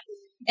que sea.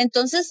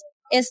 Entonces,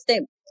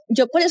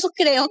 yo por eso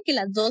creo que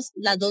las dos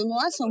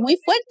modas son muy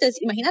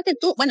fuertes. Imagínate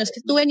tú, bueno, es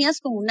que tú venías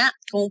con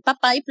un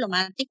papá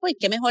diplomático y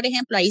qué mejor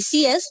ejemplo, ahí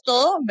sí es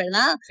todo,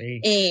 ¿verdad?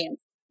 Sí.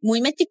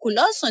 muy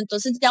meticuloso,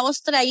 entonces ya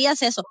vos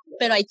traías eso,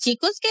 pero hay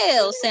chicos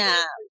que, o sea,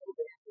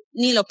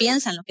 ni lo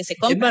piensan, lo que se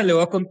compran. Es más, le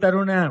voy a contar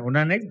una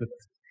anécdota.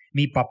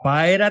 Mi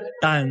papá era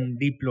tan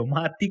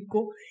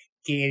diplomático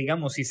que,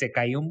 digamos, si se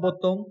caía un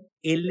botón,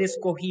 él le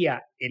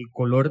escogía el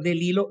color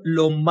del hilo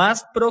lo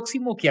más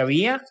próximo que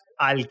había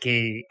al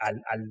que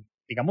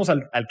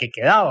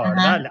quedaba,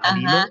 ¿verdad?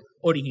 Al hilo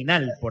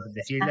original, por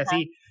decirle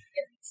así.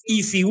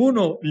 Y si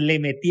uno le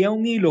metía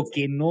un hilo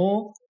que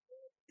no,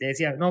 te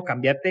decía, no,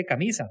 cambiate de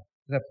camisa,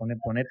 o sea,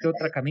 ponete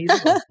otra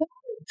camisa.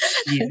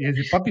 Y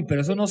dice, papi,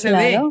 pero eso no se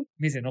ve.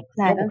 Me dice, no,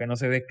 ¿cómo que no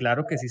se ve?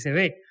 Claro que sí se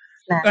ve.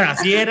 Bueno,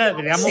 así era,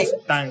 digamos,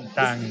 tan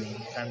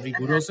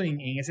riguroso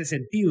en ese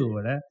sentido,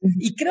 ¿verdad?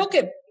 Y creo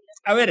que,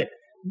 a ver,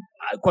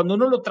 cuando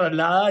uno lo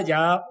traslada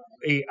ya,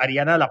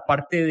 Ariana, a la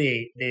parte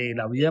de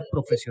la vida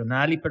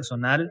profesional y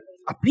personal,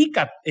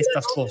 aplica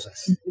estas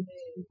cosas.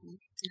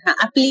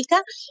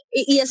 Aplica,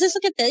 y es eso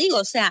que te digo,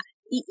 o sea,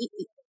 y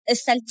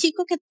está el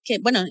chico que,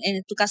 bueno,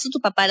 en tu caso tu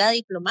papá era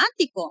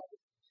diplomático,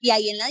 y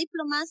ahí en la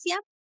diplomacia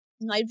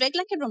no hay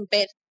regla que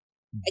romper,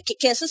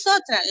 que eso es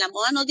otra, la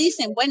moda nos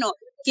dicen, bueno,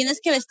 tienes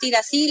que vestir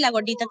así, la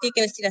gordita tiene que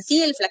vestir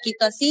así, el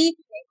flaquito así,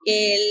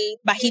 el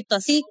bajito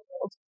así,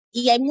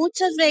 y hay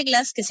muchas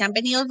reglas que se han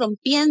venido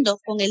rompiendo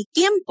con el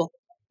tiempo,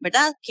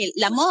 ¿verdad? Que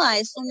la moda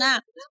es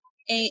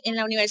en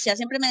la universidad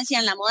siempre me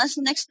decían, la moda es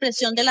una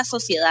expresión de la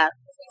sociedad,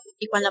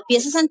 y cuando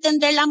empiezas a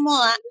entender la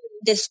moda,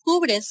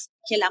 descubres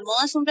que la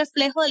moda es un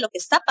reflejo de lo que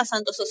está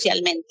pasando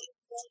socialmente.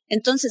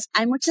 Entonces,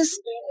 hay muchas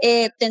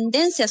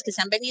tendencias que se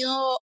han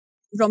venido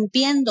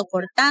rompiendo,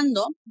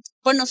 cortando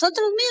por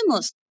nosotros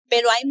mismos,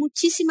 pero hay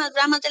muchísimas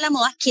ramas de la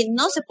moda que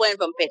no se pueden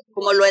romper,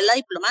 como lo es la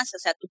diplomacia. O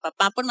sea, tu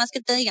papá, por más que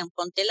te digan,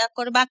 ponte la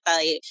corbata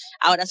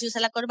ahora se usa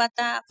la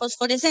corbata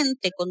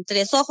fosforescente con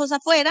 3 ojos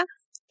afuera,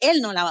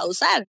 él no la va a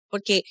usar,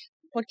 porque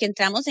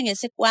entramos en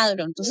ese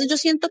cuadro. Entonces yo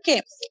siento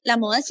que la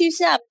moda es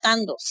irse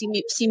adaptando. Si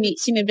mi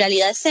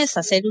realidad es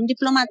esa, ser un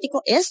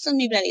diplomático, esto es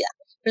mi realidad.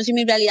 Pero si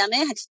mi realidad me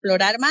deja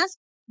explorar más,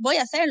 voy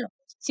a hacerlo.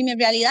 Si mi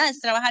realidad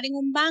es trabajar en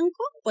un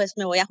banco, pues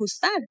me voy a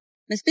ajustar.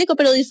 ¿Me explico?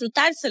 Pero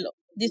disfrutárselo.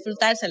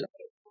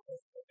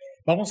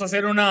 Vamos a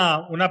hacer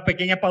una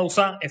pequeña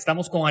pausa.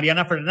 Estamos con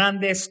Ariana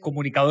Fernandez,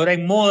 comunicadora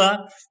en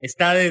moda.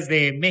 Está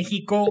desde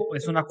México.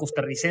 Es una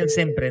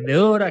costarricense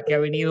emprendedora que ha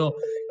venido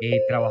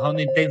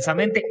trabajando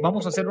intensamente.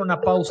 Vamos a hacer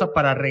una pausa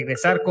para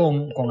regresar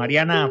con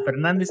Ariana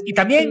Fernandez y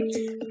también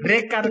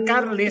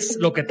recargarles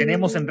lo que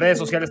tenemos en redes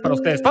sociales para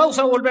ustedes.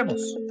 Pausa,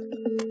 volvemos.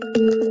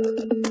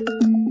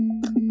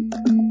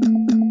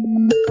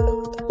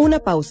 Una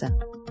pausa.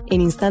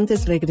 En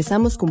instantes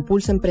regresamos con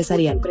Pulso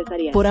Empresarial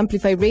por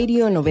Amplify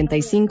Radio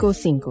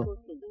 95.5.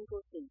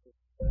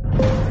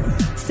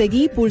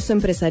 Seguí Pulso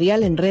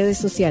Empresarial en redes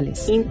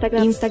sociales.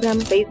 Instagram,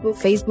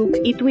 Facebook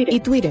y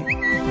Twitter.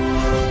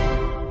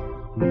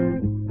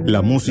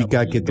 La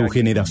música que tu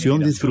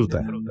generación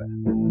disfruta.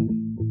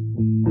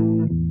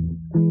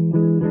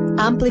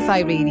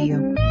 Amplify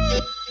Radio.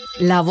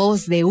 La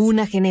voz de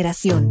una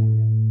generación.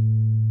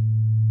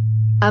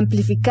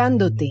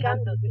 Amplificándote.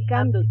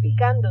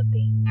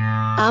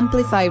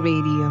 Amplify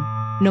Radio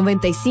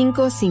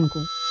 95.5.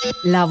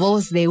 La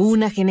voz de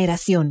una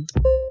generación.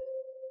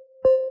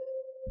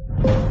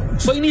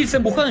 Soy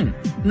Nilsen Buján.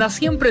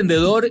 Nací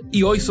emprendedor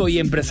y hoy soy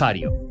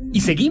empresario. Y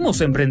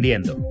seguimos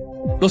emprendiendo.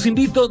 Los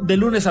invito de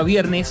lunes a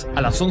viernes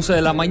a las 11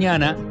 de la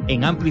mañana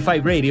en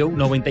Amplify Radio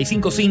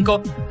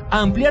 95.5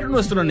 a ampliar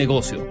nuestro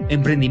negocio,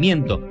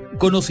 emprendimiento,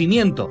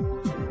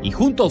 conocimiento. Y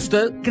junto a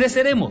usted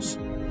creceremos.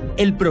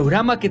 El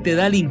programa que te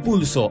da el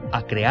impulso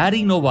a crear,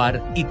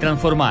 innovar y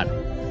transformar.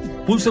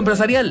 Pulso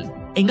Empresarial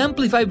en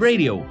Amplify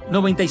Radio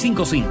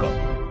 95.5.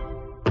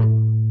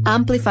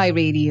 Amplify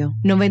Radio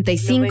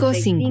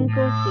 95.5.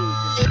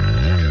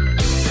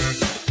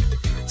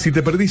 Si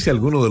te perdiste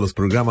alguno de los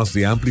programas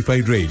de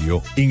Amplify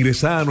Radio,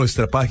 ingresa a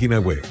nuestra página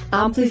web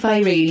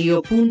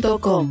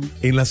amplifyradio.com.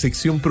 En la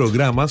sección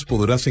Programas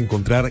podrás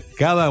encontrar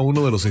cada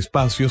uno de los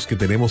espacios que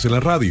tenemos en la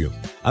radio.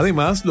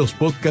 Además, los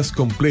podcasts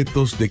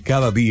completos de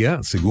cada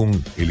día,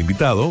 según el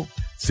invitado,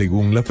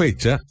 según la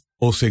fecha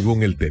o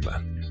según el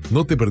tema.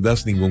 No te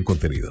perdás ningún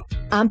contenido.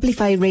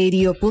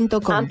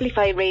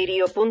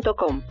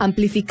 amplifyradio.com.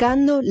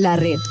 Amplificando la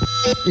red.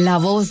 La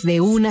voz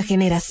de una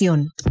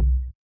generación.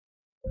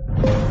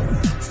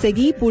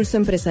 Seguí Pulso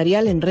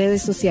Empresarial en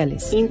redes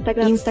sociales.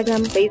 Instagram,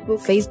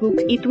 Facebook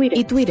y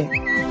Twitter.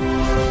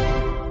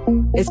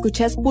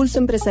 Escuchás Pulso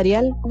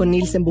Empresarial con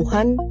Nilsen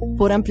Buján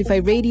por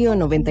Amplify Radio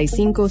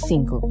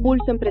 95.5.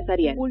 Pulso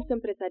Empresarial.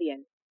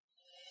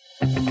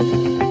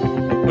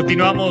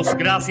 Continuamos.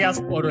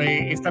 Gracias por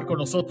estar con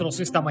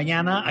nosotros esta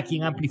mañana aquí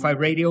en Amplify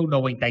Radio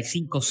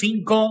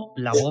 95.5,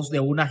 la voz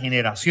de una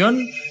generación.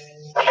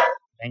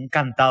 Me ha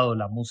encantado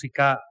la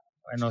música.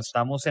 Bueno,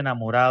 estamos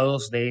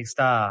enamorados de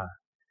esta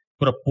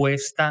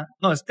propuesta.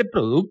 No, este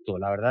producto,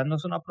 la verdad no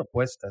es una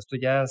propuesta. Esto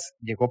ya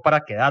llegó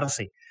para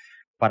quedarse.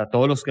 Para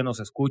todos los que nos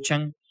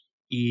escuchan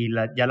y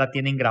ya la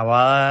tienen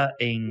grabada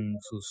en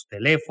sus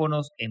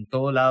teléfonos, en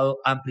todo lado,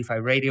 Amplify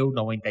Radio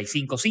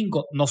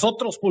 95.5.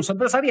 Nosotros, Pulso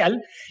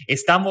Empresarial,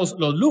 estamos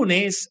los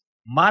lunes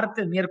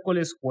martes,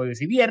 miércoles,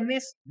 jueves y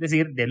viernes, es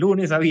decir, de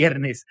lunes a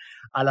viernes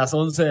a las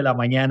 11 de la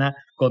mañana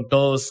con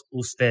todos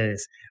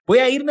ustedes. Voy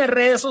a irme a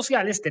redes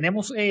sociales,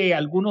 tenemos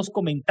algunos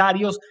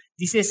comentarios.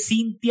 Dice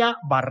Cintia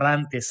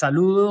Barrantes,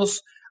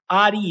 saludos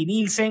Ari y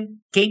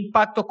Nielsen, ¿qué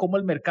impacto cómo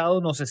el mercado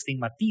nos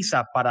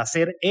estigmatiza para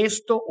hacer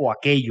esto o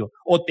aquello,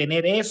 o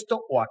tener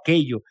esto o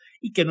aquello,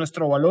 y que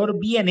nuestro valor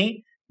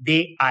viene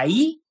de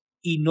ahí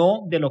y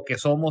no de lo que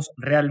somos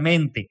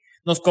realmente?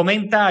 Nos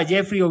comenta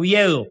Jeffrey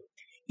Oviedo,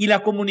 y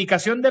la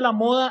comunicación de la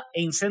moda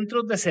en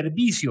centros de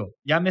servicio,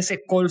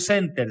 llámese call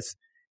centers,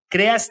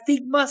 ¿crea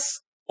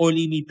estigmas o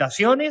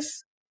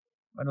limitaciones?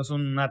 Bueno, es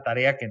una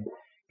tarea que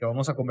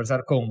vamos a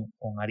conversar con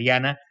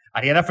Ariana.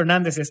 Ariana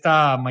Fernandez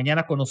esta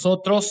mañana con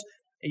nosotros.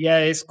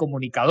 Ella es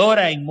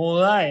comunicadora en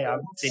moda, ha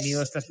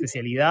tenido esta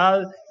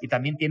especialidad y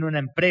también tiene una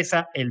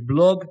empresa, el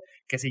blog,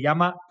 que se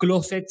llama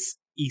Closets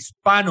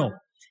Hispano.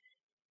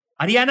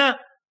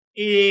 Ariana,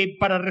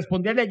 para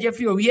responderle a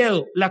Jeffrey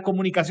Oviedo, la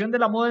comunicación de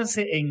la moda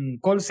en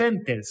call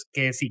centers,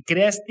 que si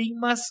crea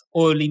estigmas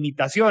o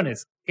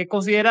limitaciones, ¿qué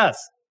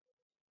consideras?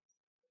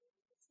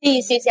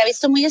 Sí, se ha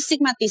visto muy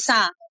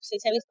estigmatizada. Sí,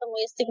 se ha visto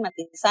muy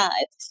estigmatizada.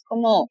 Es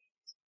como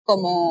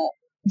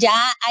ya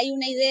hay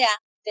una idea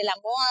de la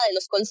moda de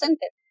los call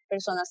centers.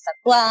 Personas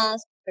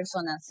tatuadas,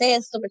 personas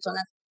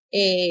personas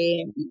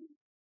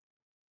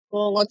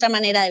con otra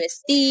manera de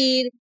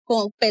vestir,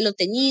 con pelo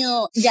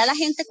teñido. Ya la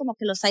gente como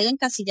que los ha ido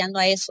encasillando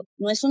a eso.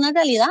 No es una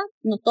realidad,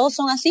 no todos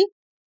son así.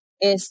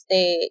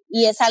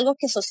 Y es algo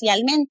que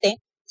socialmente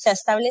se ha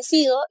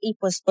establecido y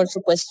pues por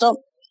supuesto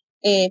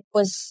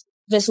pues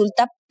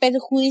resulta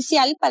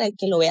perjudicial para el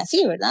que lo ve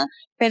así, ¿verdad?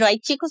 Pero hay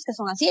chicos que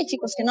son así, hay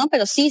chicos que no,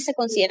 pero sí se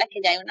considera que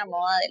ya hay una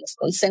moda de los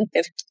call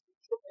centers.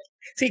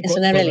 Sí, es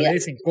una realidad.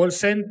 Dicen call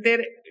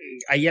center,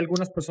 hay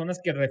algunas personas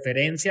que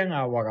referencian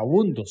a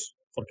vagabundos,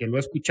 porque lo he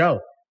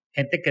escuchado.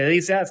 Gente que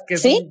dice, es que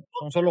 ¿Sí?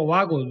 son solo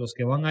vagos los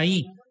que van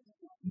ahí.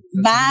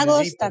 Entonces,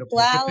 vagos, sí,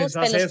 tatuados,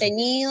 pelos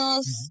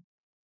teñidos.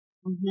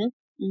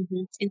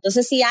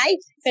 Entonces sí hay,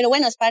 pero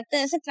bueno, es parte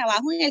de ese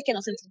trabajo en el que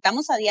nos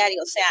enfrentamos a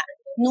diario. O sea,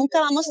 nunca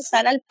vamos a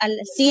estar al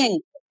 100,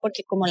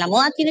 porque como la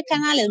moda tiene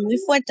canales muy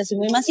fuertes y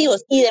muy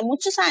masivos y de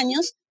muchos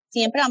años,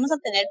 siempre vamos a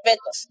tener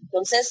retos.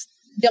 Entonces,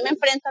 yo me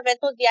enfrento a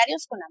retos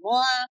diarios con la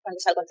moda, cuando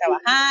salgo a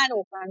trabajar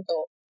o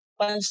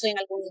cuando estoy en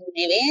algún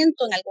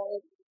evento,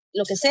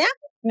 lo que sea,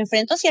 me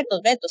enfrento a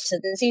ciertos retos.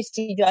 Es decir,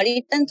 si yo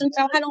ahorita entro a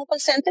trabajar en un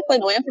call center, pues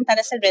me voy a enfrentar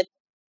a ese reto.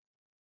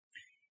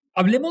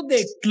 Hablemos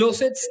de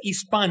Closets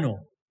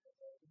Hispano.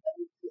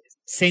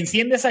 Se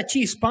enciende esa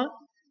chispa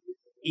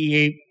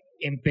y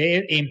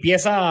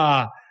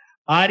empieza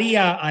Ari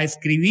a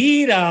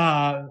escribir,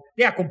 a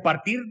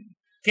compartir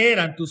qué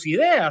eran tus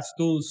ideas,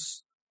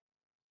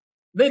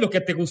 de lo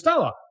que te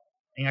gustaba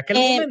en aquel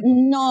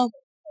momento.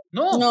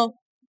 No.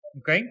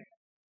 Okay.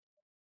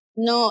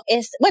 No,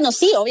 bueno,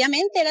 sí,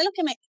 obviamente era lo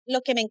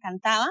que me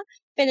encantaba,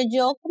 pero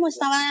yo como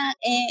estaba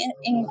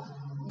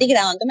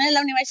graduándome de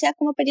la universidad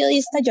como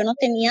periodista, yo no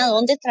tenía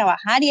dónde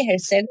trabajar y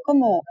ejercer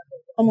como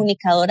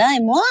comunicadora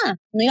de moda.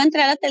 No iba a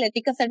entrar a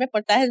Teletica a hacer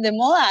reportajes de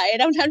moda,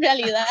 era una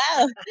realidad.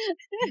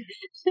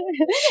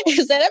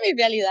 Esa era mi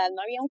realidad,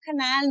 no había un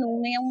canal, no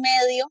había un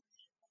medio.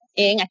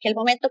 En aquel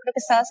momento creo que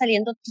estaba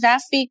saliendo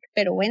Traffic,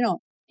 pero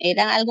bueno,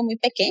 era algo muy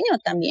pequeño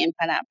también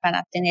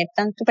para tener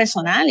tanto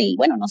personal y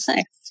bueno, no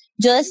sé.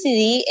 Yo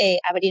decidí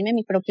abrirme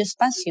mi propio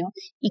espacio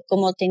y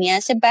como tenía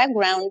ese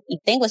background y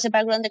tengo ese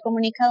background de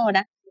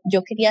comunicadora,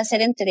 yo quería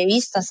hacer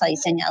entrevistas a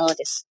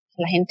diseñadores,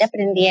 que la gente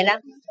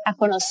aprendiera a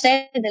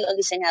conocer de los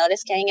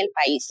diseñadores que hay en el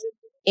país,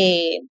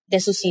 de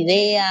sus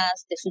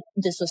ideas,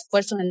 de su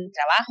esfuerzo en el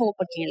trabajo,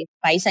 porque en el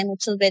país hay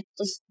muchos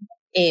retos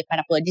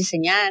para poder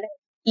diseñar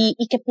y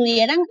que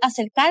pudieran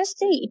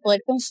acercarse y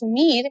poder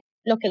consumir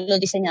lo que los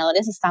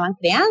diseñadores estaban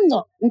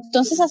creando.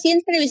 Entonces así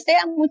entrevisté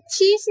a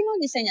muchísimos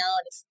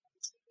diseñadores,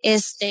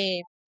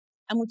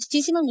 a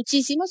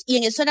muchísimos, y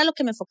en eso era lo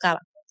que me enfocaba.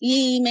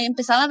 Y me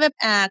empezaba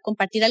a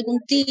compartir algún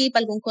tip,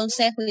 algún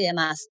consejo y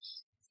demás.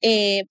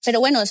 Pero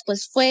bueno,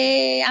 después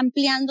fue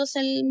ampliándose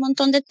el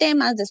montón de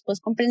temas.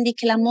 Después comprendí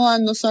que la moda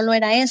no solo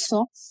era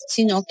eso,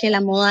 sino que la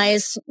moda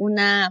es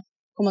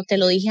como te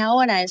lo dije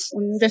ahora, es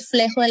un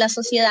reflejo de la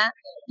sociedad.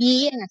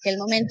 Y en aquel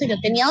momento yo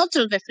tenía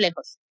otros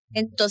reflejos.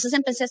 Entonces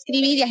empecé a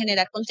escribir y a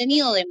generar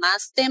contenido de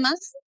más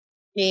temas,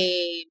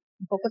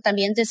 un poco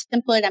también de ese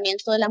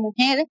empoderamiento de la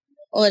mujer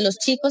o de los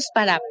chicos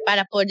para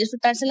poder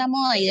disfrutarse la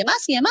moda y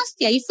demás.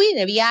 Y ahí fui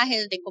de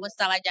viajes, de cómo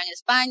estaba ya en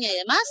España y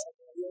demás.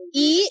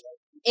 Y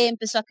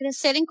empezó a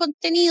crecer en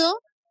contenido,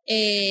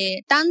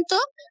 tanto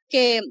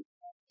que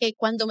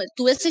cuando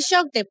tuve ese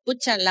shock de,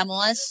 pucha, la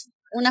moda es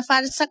una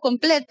farsa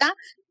completa,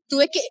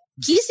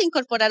 quise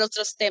incorporar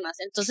otros temas.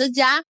 Entonces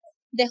ya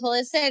dejó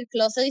de ser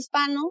Closet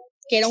Hispano,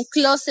 que era un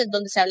closet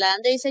donde se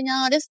hablaban de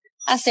diseñadores,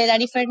 a ser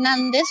Ari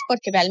Fernández,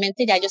 porque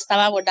realmente ya yo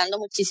estaba abordando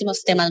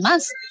muchísimos temas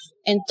más.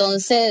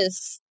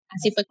 Entonces,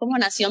 así fue como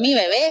nació mi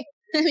bebé,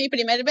 mi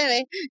primer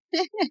bebé.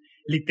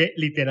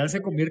 Literal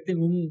se convierte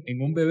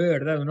en un bebé,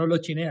 ¿verdad? Uno lo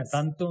chinea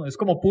tanto, es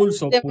como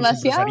Pulso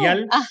Demasiado.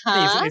 empresarial.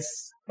 Ajá.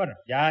 Bueno,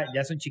 ya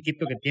es un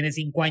chiquito que tiene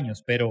 5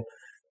 años, pero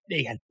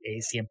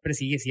siempre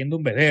sigue siendo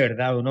un bebé,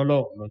 ¿verdad? Uno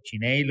lo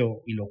chinea y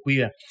lo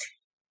cuida.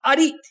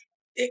 Ari,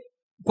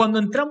 cuando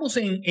entramos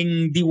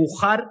en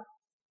dibujar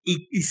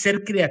y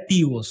ser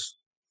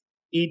creativos,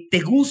 ¿te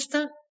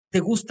gusta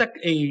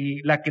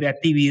la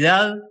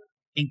creatividad?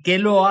 ¿En qué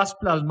lo has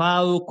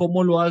plasmado?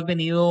 ¿Cómo lo has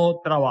venido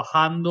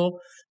trabajando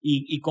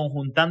y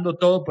conjuntando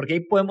todo? Porque ahí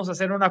podemos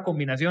hacer una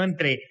combinación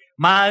entre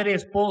madre,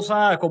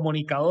 esposa,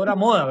 comunicadora,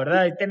 moda,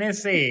 ¿verdad? Ahí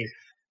tenés,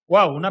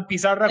 una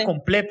pizarra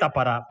completa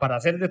para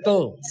hacer de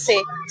todo.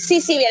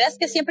 Sí, vieras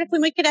que siempre fui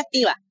muy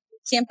creativa.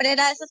 Siempre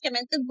era de esas que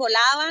mentes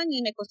volaban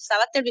y me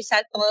costaba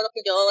aterrizar todo lo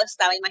que yo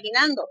estaba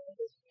imaginando.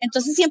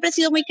 Entonces siempre he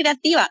sido muy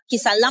creativa.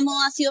 Quizás la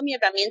moda ha sido mi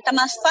herramienta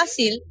más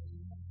fácil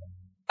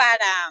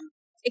para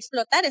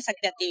explotar esa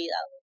creatividad,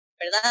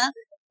 ¿verdad?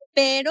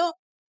 Pero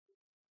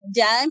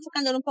ya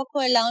enfocándolo un poco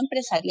del lado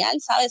empresarial,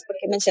 ¿sabes?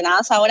 Porque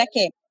mencionabas ahora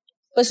que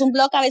pues un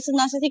blog a veces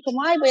no hace así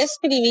como, ay, voy a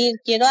escribir,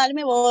 quiero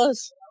darme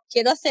voz,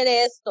 quiero hacer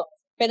esto,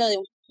 pero de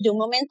un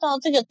momento a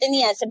otro yo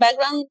tenía ese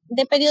background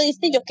de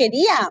periodista y yo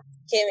quería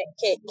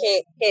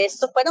que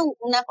esto fuera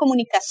una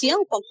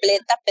comunicación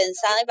completa,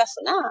 pensada y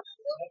razonada.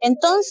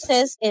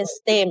 Entonces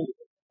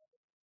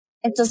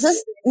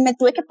me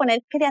tuve que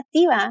poner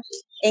creativa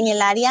en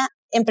el área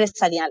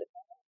empresarial.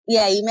 Y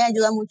ahí me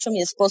ayuda mucho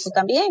mi esposo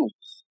también,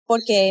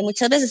 porque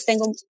muchas veces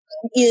tengo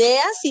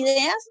ideas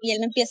y él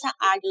me empieza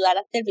a ayudar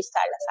a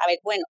aterrizarlas. A ver,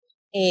 bueno,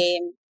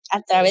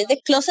 a través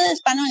de Closet de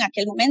Hispano en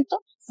aquel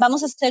momento,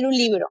 vamos a hacer un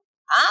libro.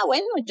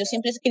 Bueno, yo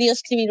siempre he querido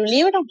escribir un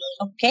libro.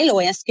 Ok, lo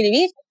voy a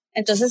escribir.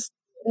 Entonces,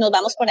 nos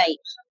vamos por ahí.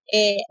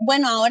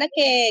 Bueno, ahora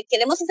que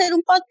queremos hacer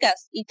un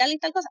podcast y tal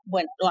cosa,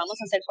 bueno, lo vamos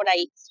a hacer por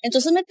ahí.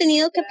 Entonces me he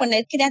tenido que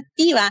poner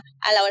creativa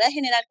a la hora de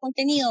generar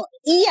contenido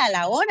y a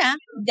la hora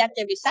de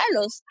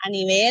aterrizarlos a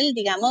nivel,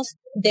 digamos,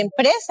 de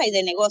empresa y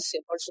de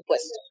negocio, por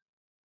supuesto.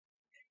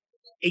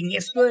 En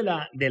esto de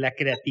la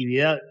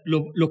creatividad,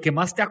 lo que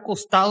más te ha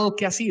costado,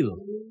 ¿qué ha sido?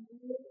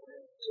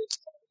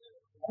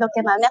 Lo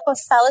que más me ha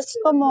costado es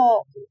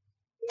como,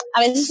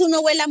 a veces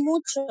uno vuela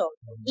mucho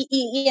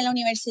y en la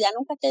universidad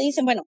nunca te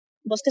dicen, bueno,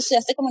 vos que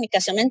estudiaste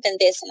comunicación me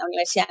entendés, en la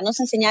universidad nos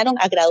enseñaron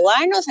a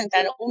graduarnos, a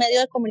entrar a un medio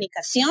de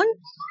comunicación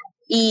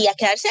y a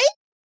quedarse ahí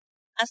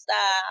hasta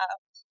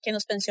que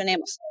nos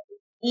pensionemos.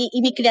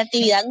 Y mi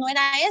creatividad no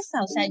era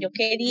esa, o sea, yo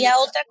quería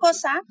otra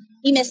cosa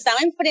y me estaba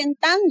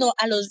enfrentando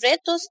a los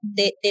retos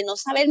de no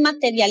saber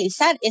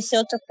materializar ese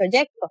otro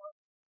proyecto.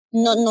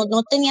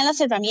 No tenía las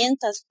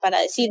herramientas para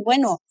decir,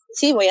 bueno,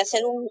 sí, voy a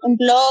hacer un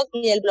blog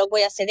y del blog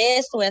voy a hacer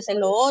esto, voy a hacer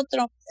lo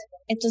otro.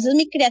 Entonces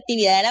mi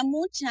creatividad era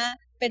mucha,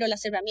 pero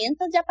las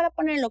herramientas ya para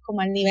ponerlo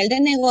como al nivel de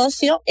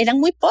negocio eran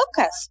muy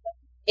pocas.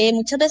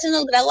 Muchas veces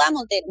nos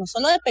graduamos no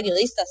solo de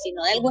periodistas,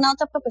 sino de alguna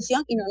otra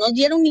profesión y no nos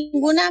dieron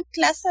ninguna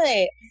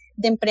clase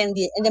de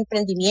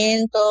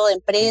emprendimiento, de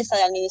empresa,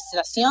 de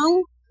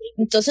administración.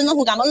 Entonces nos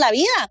jugamos la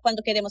vida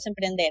cuando queremos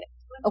emprender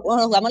o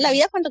nos jugamos la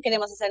vida cuando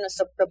queremos hacer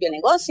nuestro propio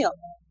negocio.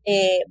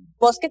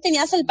 Vos que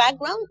tenías el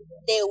background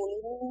de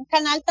un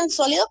canal tan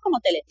sólido como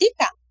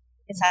Teletica,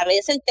 que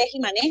sabes el teje y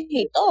maneje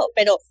y todo,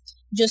 pero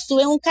yo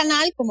estuve en un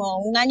canal como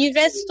un año y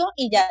resto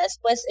y ya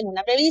después en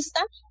una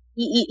revista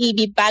y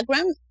mi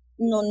background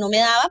no me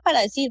daba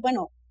para decir,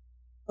 bueno,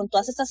 con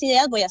todas estas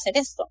ideas voy a hacer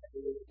esto.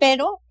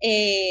 Pero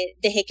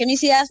dejé que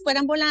mis ideas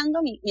fueran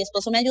volando, mi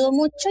esposo me ayudó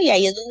mucho y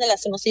ahí es donde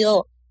las hemos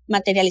ido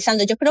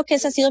materializando. Yo creo que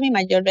ese ha sido mi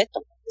mayor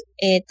reto,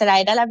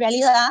 traer a la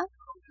realidad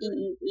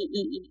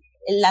y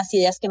las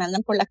ideas que me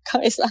andan por la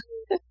cabeza.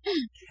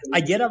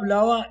 Ayer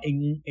hablaba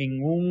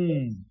en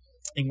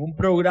un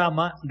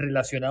programa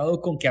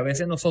relacionado con que a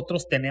veces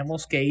nosotros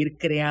tenemos que ir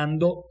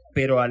creando,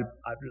 pero al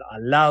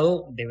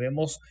lado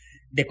debemos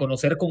de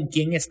conocer con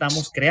quién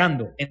estamos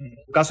creando. En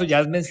tu caso ya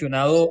has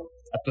mencionado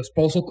a tu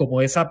esposo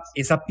como esa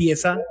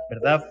pieza,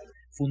 ¿verdad?,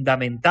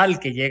 fundamental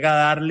que llega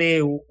a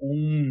darle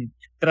un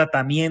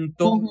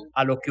tratamiento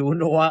a lo que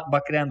uno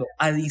va creando.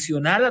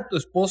 Adicional a tu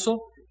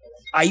esposo,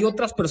 hay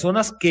otras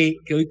personas que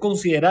hoy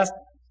consideras,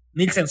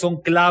 Nilsen,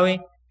 son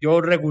clave. Yo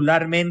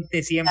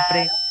regularmente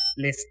siempre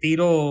les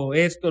tiro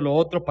esto, lo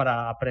otro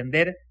para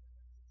aprender.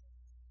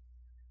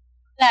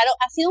 Claro,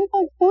 ha sido un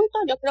conjunto.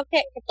 Yo creo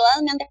que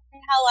todas me han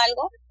dejado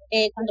algo.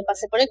 Cuando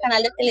pasé por el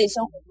canal de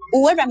televisión,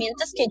 hubo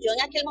herramientas que yo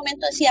en aquel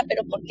momento decía,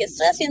 pero ¿por qué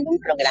estoy haciendo un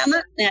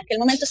programa? En aquel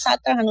momento estaba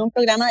trabajando en un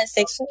programa de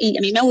sexo y a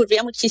mí me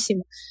aburría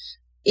muchísimo,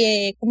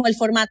 como el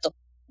formato,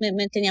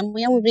 me tenía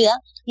muy aburrida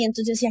y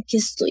entonces decía, ¿qué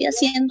estoy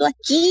haciendo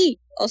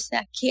aquí? O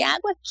sea, ¿qué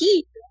hago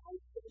aquí?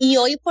 Y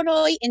hoy por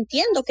hoy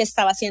entiendo qué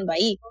estaba haciendo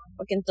ahí,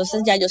 porque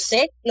entonces ya yo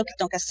sé lo que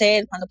tengo que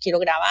hacer cuando quiero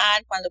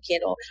grabar, cuando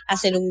quiero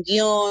hacer un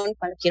guión,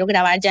 cuando quiero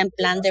grabar ya en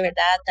plan de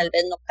verdad, tal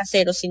vez no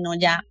casero, sino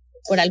ya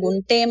por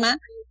algún tema.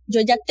 Yo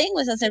ya tengo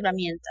esas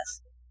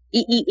herramientas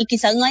y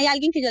quizás no hay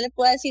alguien que yo le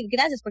pueda decir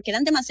gracias porque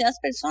eran demasiadas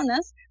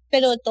personas,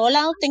 pero de todo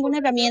lado tengo una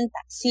herramienta.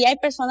 Sí hay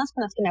personas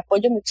con las que me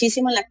apoyo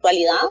muchísimo en la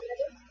actualidad.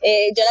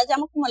 Yo las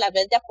llamo como la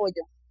red de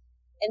apoyo.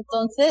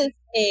 Entonces,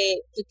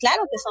 y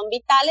claro que son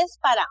vitales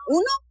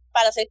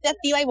para ser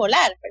creativa y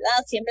volar,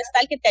 ¿verdad? Siempre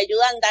está el que te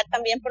ayuda a andar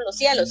también por los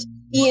cielos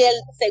y el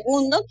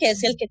segundo que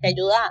es el que te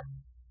ayuda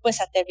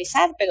pues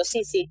aterrizar, pero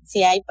sí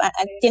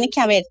tiene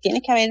que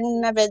haber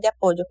una red de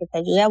apoyo que te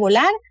ayude a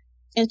volar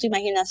en tu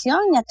imaginación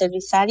y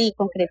aterrizar y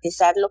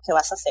concretizar lo que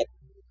vas a hacer.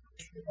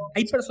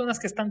 Hay personas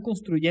que están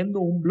construyendo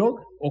un blog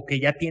o que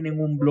ya tienen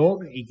un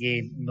blog y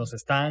que nos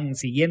están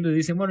siguiendo y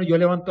dicen, bueno, yo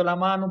levanto la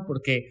mano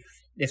porque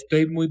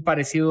estoy muy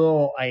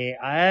parecido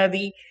a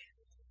Adi.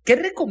 ¿Qué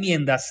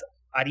recomiendas,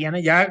 Ariana,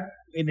 ya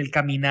en el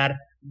caminar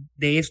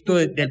de esto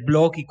del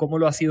blog y cómo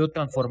lo has ido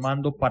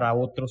transformando para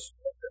otros?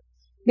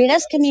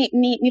 Verás que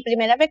mi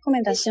primera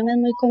recomendación es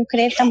muy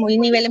concreta, muy a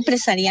nivel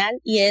empresarial,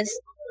 y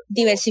es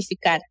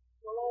diversificar,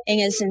 en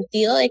el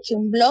sentido de que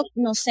un blog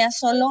no sea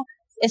solo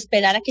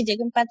esperar a que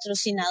llegue un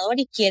patrocinador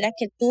y quiera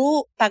que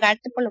tú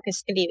pagarte por lo que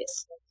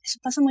escribes. Eso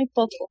pasa muy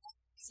poco.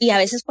 Y a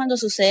veces cuando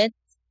sucede,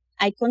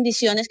 hay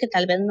condiciones que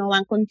tal vez no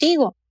van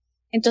contigo.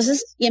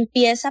 Entonces, y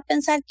empieza a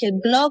pensar que el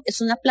blog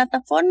es una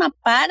plataforma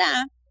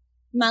para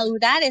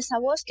madurar esa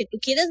voz que tú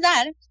quieres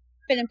dar,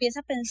 pero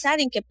empieza a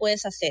pensar en qué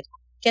puedes hacer.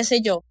 ¿Qué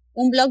sé yo?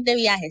 Un blog de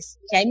viajes,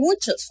 que hay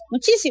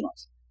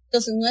muchísimos.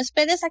 Entonces, no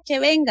esperes a que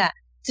venga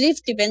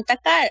Thrifty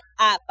Rent-A-Car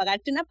a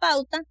pagarte una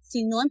pauta,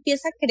 sino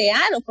empieza a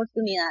crear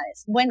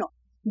oportunidades. Bueno,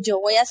 yo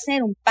voy a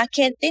hacer un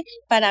paquete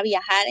para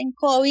viajar en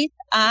COVID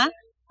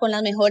con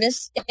las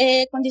mejores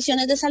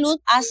condiciones de salud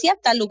hacia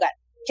tal lugar.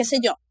 ¿Qué sé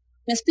yo?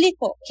 Me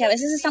explico, que a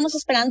veces estamos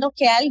esperando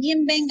que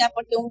alguien venga,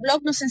 porque un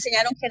blog nos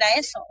enseñaron que era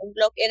eso. Un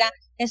blog era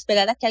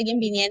esperar a que alguien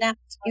viniera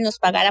y nos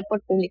pagara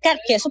por publicar,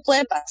 que eso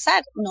puede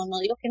pasar. No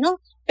digo que no,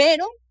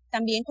 pero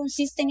también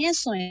consiste en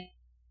eso.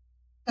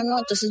 No,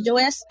 entonces yo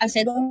voy a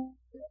hacer un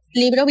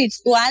libro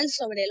virtual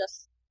sobre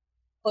los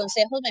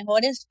consejos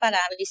mejores para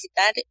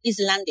visitar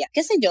Islandia.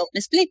 ¿Qué sé yo? Me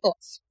explico.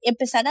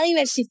 Empezar a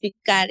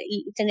diversificar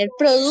y tener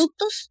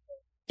productos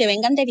que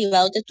vengan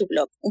derivados de tu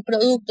blog. Un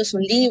producto es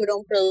un libro,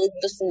 un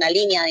producto es una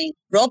línea de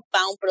ropa,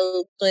 un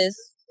producto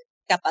es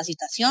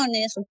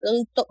capacitaciones, un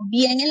producto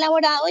bien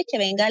elaborado y que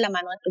venga de la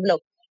mano de tu blog.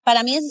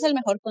 Para mí ese es el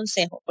mejor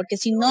consejo, porque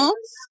si no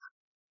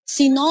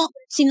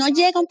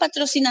llega un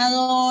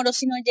patrocinador, o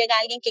si no llega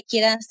alguien que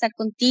quiera estar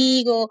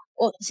contigo,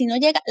 o si no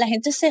llega, la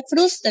gente se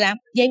frustra,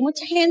 y hay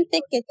mucha gente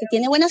que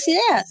tiene buenas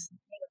ideas.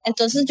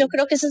 Entonces yo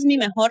creo que ese es mi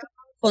mejor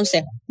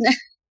consejo.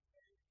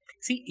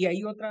 Sí, y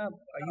hay otra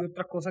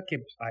cosa que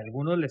a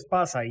algunos les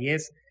pasa, y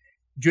es,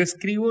 yo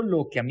escribo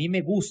lo que a mí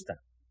me gusta.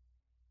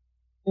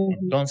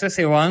 Entonces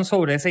se van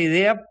sobre esa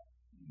idea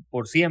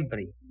por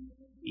siempre,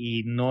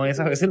 y no es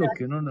a veces lo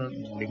que uno no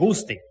le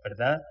guste,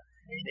 ¿verdad?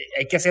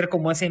 Hay que hacer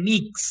como ese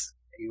mix,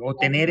 o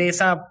tener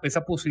esa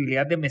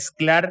posibilidad de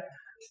mezclar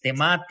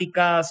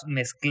temáticas,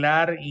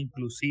 mezclar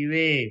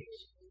inclusive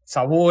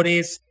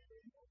sabores.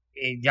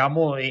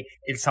 Llamo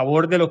el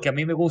sabor de lo que a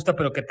mí me gusta,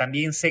 pero que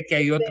también sé que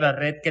hay otra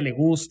red que le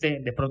guste.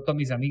 De pronto a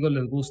mis amigos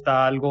les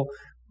gusta algo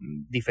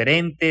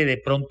diferente, de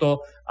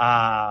pronto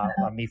a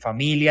mi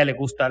familia le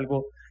gusta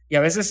algo. Y a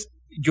veces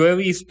yo he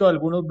visto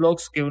algunos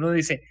blogs que uno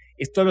dice,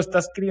 esto lo está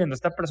escribiendo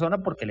esta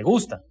persona porque le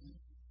gusta,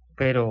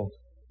 pero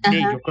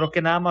yo creo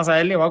que nada más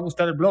a él le va a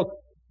gustar el blog.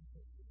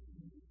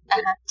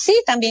 Ajá. Sí,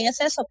 también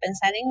es eso,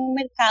 pensar en un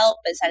mercado,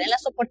 pensar en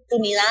las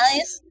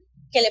oportunidades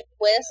que le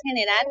puedes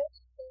generar,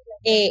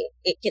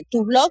 que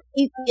tu blog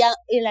y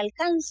el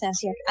alcance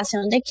hacia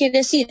dónde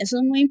quieres ir. Eso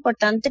es muy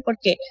importante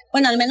porque,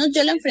 bueno, al menos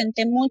yo lo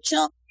enfrenté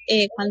mucho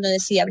cuando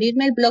decidí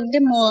abrirme el blog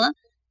de moda,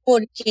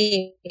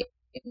 porque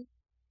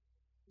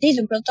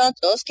de pronto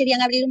todos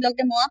querían abrir un blog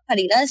de moda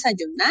para ir a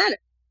desayunar,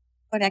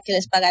 para que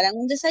les pagaran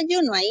un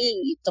desayuno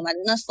ahí y tomar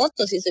unas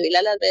fotos y subirla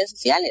a las redes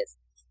sociales.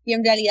 Y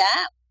en realidad,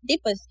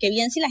 pues qué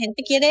bien si la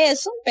gente quiere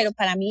eso, pero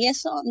para mí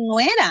eso no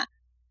era,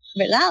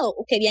 ¿verdad?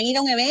 O querían ir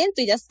a un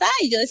evento y ya está,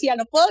 y yo decía,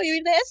 no puedo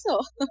vivir de eso.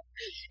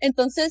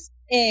 Entonces,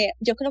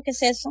 yo creo que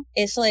es eso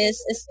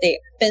es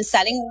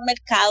pensar en un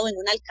mercado, en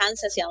un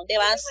alcance, hacia dónde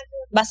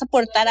vas a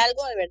aportar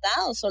algo de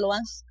verdad, o solo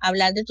vas a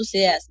hablar de tus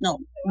ideas. No,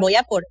 voy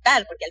a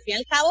aportar, porque al fin y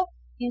al cabo,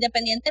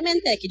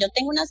 independientemente de que yo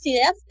tenga unas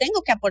ideas,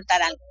 tengo que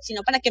aportar algo, si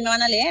no, ¿para qué me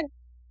van a leer?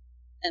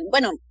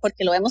 Bueno,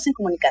 porque lo vemos en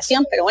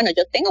comunicación, pero bueno,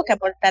 yo tengo que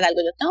aportar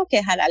algo, yo tengo que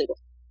dejar algo.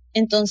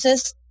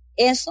 Entonces,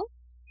 eso,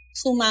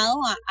 sumado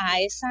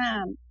a esa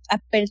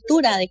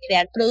apertura de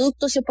crear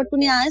productos y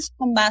oportunidades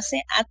con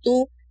base a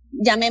tu,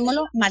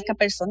 llamémoslo, marca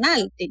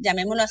personal,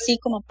 llamémoslo así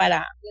como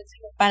para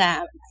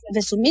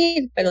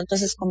resumir, pero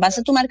entonces con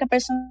base a tu marca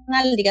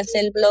personal, dígase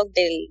el blog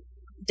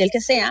del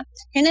que sea,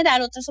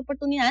 generar otras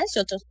oportunidades y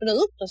otros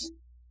productos.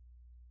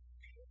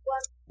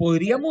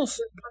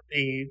 Podríamos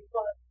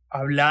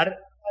hablar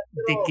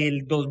de que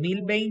el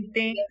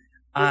 2020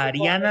 a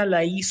Ariana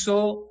la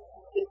hizo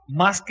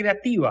más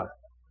creativa,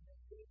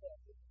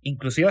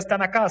 inclusive hasta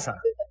en la casa.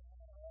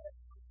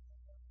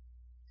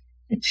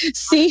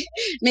 Sí,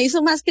 me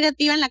hizo más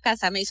creativa en la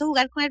casa, me hizo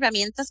jugar con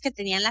herramientas que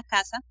tenía en la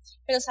casa,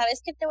 pero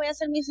 ¿sabes qué? Te voy a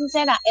ser muy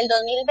sincera, el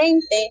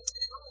 2020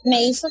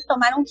 me hizo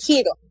tomar un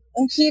giro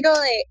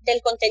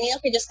del contenido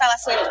que yo estaba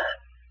haciendo.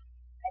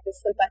 Ay,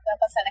 disculpa, ¿qué va a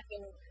pasar aquí?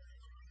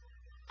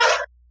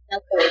 No,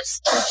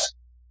 pues.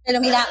 Pero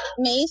mira,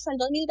 el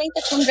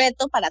 2020 fue un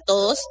reto para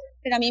todos,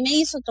 pero a mí me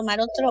hizo tomar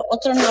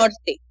otro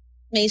norte,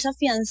 me hizo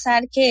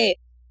afianzar que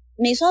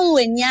me hizo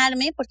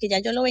adueñarme, porque ya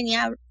yo lo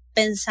venía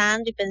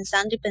pensando y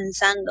pensando y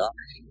pensando,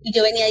 y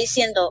yo venía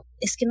diciendo,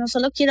 es que no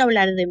solo quiero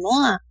hablar de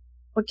moda,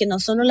 porque no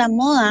solo la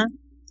moda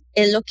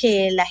es lo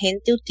que la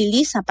gente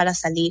utiliza para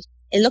salir,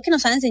 es lo que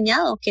nos han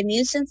enseñado, que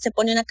Nielsen se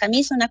pone una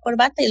camisa, una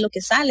corbata y es lo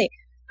que sale,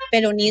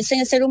 pero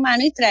Nielsen es ser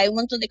humano y trae un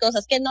montón de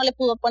cosas, que no le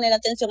pudo poner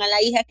atención a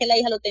la hija, que la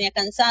hija lo tenía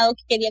cansado,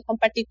 que quería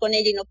compartir con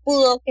ella y no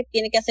pudo, que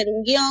tiene que hacer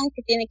un guión,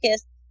 que tiene que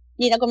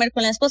ir a comer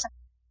con la esposa.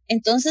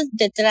 Entonces,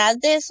 detrás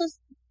de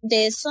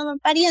esa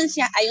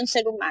apariencia hay un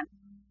ser humano.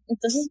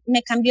 Entonces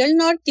me cambió el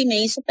norte y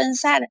me hizo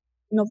pensar,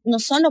 no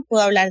solo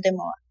puedo hablar de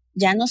moda,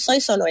 ya no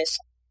soy solo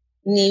eso.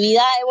 Mi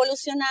vida ha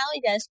evolucionado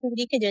y ya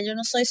descubrí que yo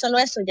no soy solo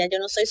eso, ya yo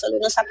no soy solo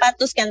unos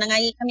zapatos que andan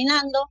ahí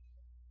caminando,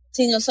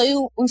 sino soy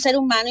un ser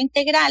humano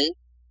integral.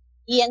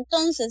 Y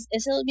entonces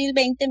ese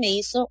 2020 me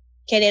hizo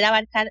querer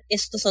abarcar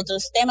estos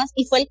otros temas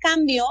y fue el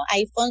cambio,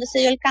 ahí fue donde se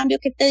dio el cambio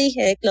que te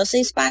dije, de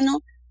Closet Hispano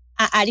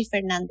a Ari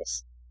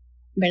Fernández,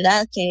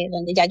 ¿verdad? Que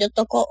donde ya yo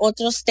toco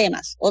otros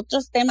temas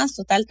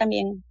total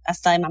también,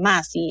 hasta de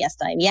mamás y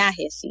hasta de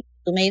viajes. Y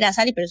tú me dirás,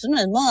 Ari, pero eso no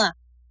es moda.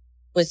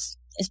 Pues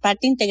es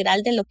parte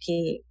integral de lo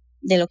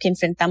que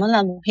enfrentamos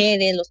las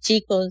mujeres, los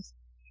chicos.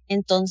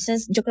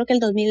 Entonces yo creo que el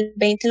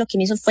 2020 lo que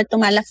me hizo fue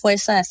tomar la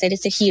fuerza de hacer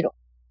ese giro,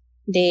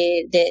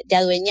 de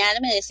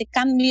adueñarme de ese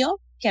cambio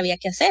que había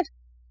que hacer.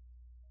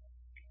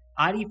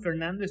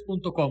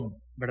 arifernandez.com,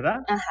 ¿verdad?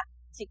 Ajá,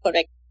 sí,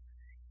 correcto.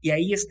 Y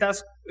ahí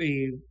estás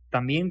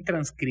también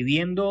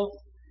transcribiendo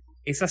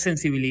esa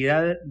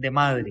sensibilidad de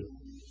madre.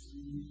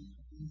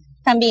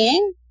 También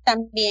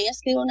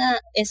escribo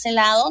ese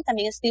lado,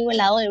 también escribo el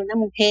lado de una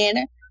mujer,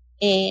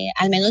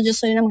 al menos yo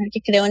soy una mujer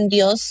que creo en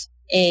Dios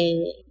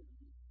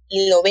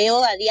y lo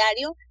veo a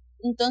diario,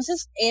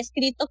 entonces he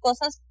escrito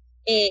cosas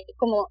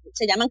como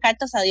se llaman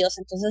cartas a Dios,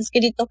 entonces he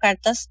escrito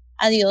cartas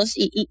a Dios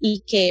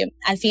y que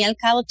al fin y al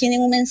cabo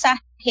tienen un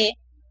mensaje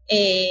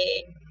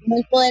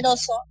muy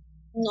poderoso,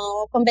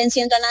 no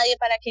convenciendo a nadie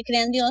para que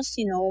crean en Dios,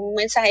 sino un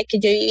mensaje que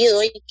yo he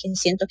vivido y que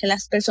siento que a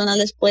las personas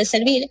les puede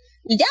servir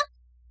y ya.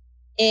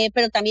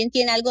 Pero también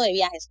tiene algo de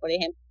viajes, por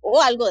ejemplo,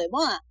 o algo de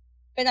moda,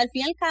 pero al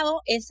fin y al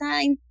cabo eso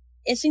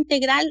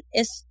integral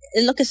es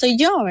lo que soy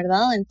yo,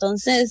 ¿verdad?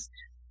 Entonces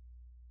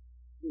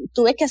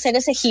tuve que hacer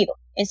ese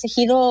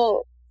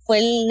giro fue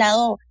el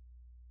lado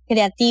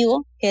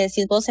creativo, que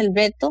decís vos, el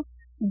reto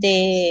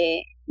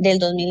del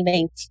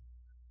 2020.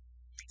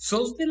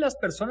 ¿Sos de las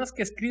personas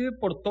que escribe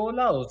por todos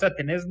lados? O sea,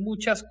 ¿tenés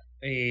muchos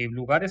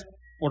lugares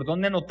por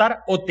donde anotar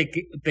o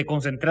te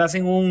concentras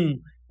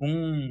en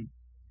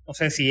no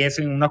sé si es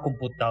en una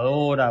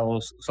computadora o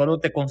solo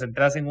te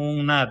concentras en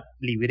una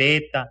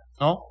libreta,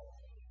 ¿no?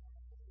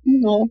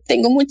 No,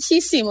 tengo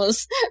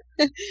muchísimos.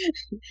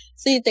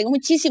 Sí, tengo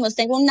muchísimos.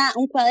 Tengo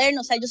un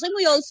cuaderno, o sea, yo soy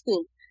muy old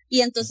school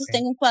y entonces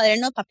tengo un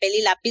cuaderno de papel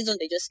y lápiz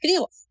donde yo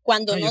escribo.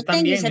 Cuando no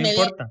tengo y se me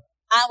ve,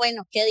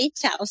 bueno, qué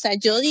dicha. O sea,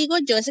 yo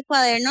ese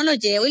cuaderno lo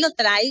llevo y lo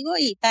traigo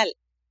y tal.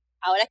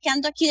 Ahora que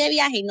ando aquí de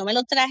viaje y no me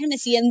lo traje, me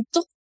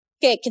siento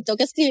que tengo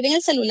que escribir en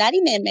el celular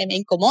y me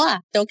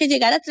incomoda. Tengo que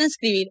llegar a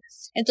transcribir.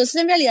 Entonces,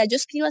 en realidad, yo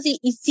escribo así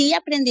y sí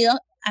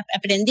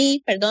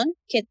aprendí,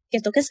 que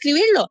tengo que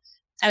escribirlo.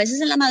 A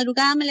veces en la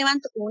madrugada me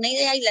levanto con una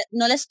idea y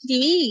no la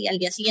escribí y al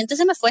día siguiente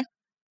se me fue.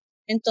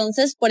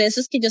 Entonces, por eso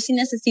es que yo sí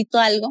necesito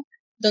algo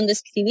donde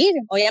escribir.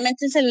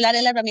 Obviamente el celular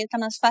es la herramienta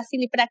más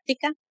fácil y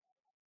práctica,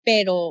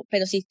 pero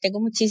sí, tengo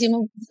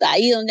muchísimo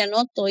ahí donde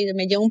anoto y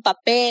me llevo un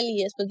papel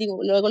y después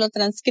luego lo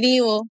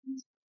transcribo.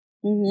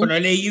 Uh-huh. Bueno,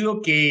 he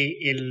leído que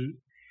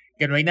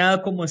no hay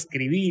nada como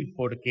escribir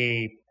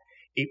porque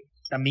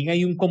también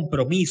hay un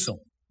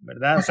compromiso,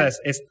 ¿verdad? O sea,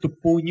 es tu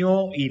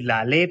puño y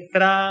la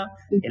letra,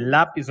 el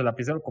lápiz o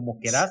lapicero, como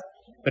quieras,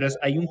 pero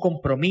hay un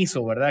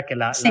compromiso, ¿verdad? Que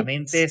la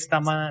mente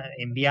está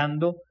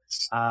enviando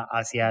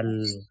hacia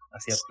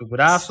tu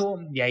brazo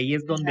y ahí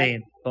es donde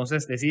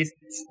entonces decís,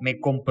 me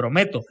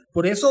comprometo.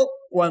 Por eso,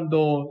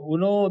 cuando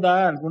uno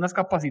da algunas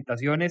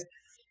capacitaciones,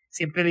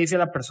 siempre le dice a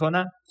la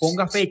persona,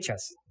 ponga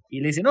fechas.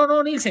 Y le dice,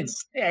 no, Nielsen,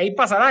 ahí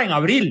pasará en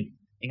abril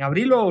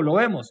lo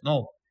vemos.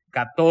 No,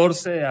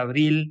 14 de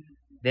abril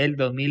del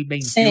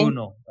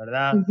 2021,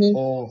 ¿verdad? Uh-huh.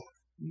 O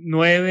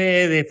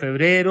 9 de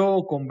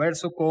febrero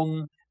converso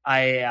con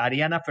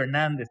Ariana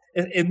Fernandez.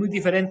 Es muy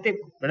diferente,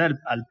 ¿verdad?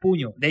 Al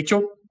puño. De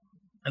hecho,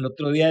 el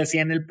otro día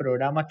decía en el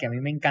programa que a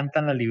mí me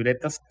encantan las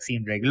libretas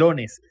sin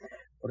reglones,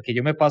 porque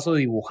yo me paso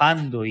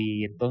dibujando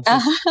y entonces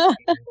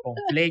con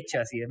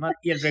flechas y demás,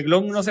 y el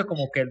reglón no sé,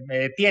 como que me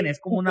detiene, es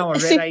como una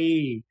barrera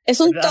ahí. Es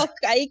un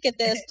toque ahí que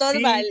te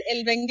estorba. Sí,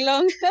 el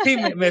renglón. Sí,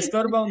 me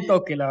estorba un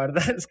toque, la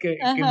verdad es que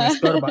me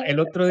estorba. El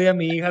otro día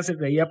mi hija se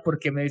reía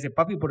porque me dice,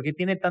 papi, ¿por qué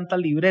tiene tantas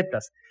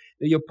libretas?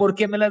 Y yo,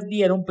 porque me las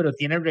dieron, pero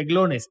tiene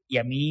reglones, y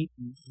a mí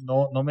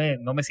no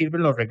me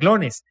sirven los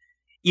reglones.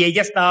 Y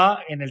ella estaba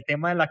en el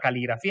tema de la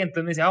caligrafía,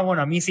 entonces me decía,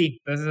 bueno, a mí sí,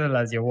 entonces se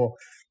las llevó.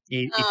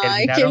 Y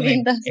terminaron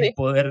en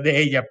poder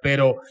de ella,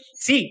 pero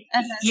sí,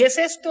 y es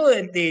esto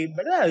de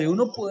verdad, de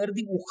uno poder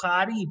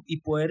dibujar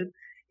y poder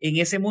en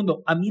ese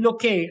mundo. A mí lo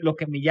que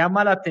me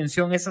llama la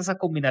atención es esa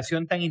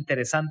combinación tan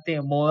interesante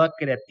de moda,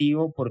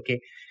 creativo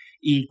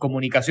y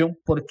comunicación,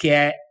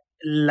 porque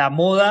la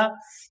moda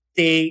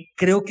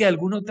creo que de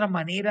alguna otra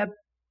manera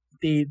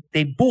te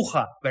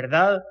empuja,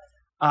 ¿verdad?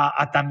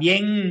 A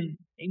también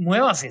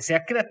muévase,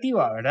 sea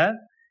creativa, ¿verdad?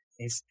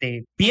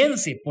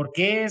 Piense por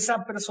qué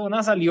esa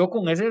persona salió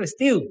con ese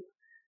vestido.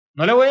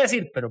 No le voy a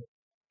decir, pero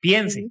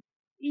piense.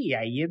 Y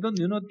ahí es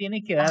donde uno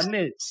tiene que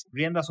darle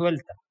rienda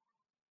suelta.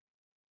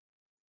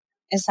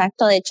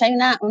 Exacto, de hecho hay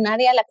un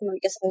área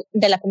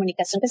de la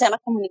comunicación que se llama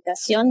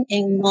comunicación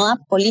en moda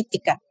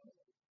política,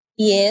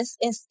 y es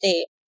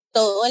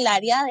todo el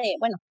área de,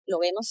 bueno, lo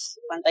vemos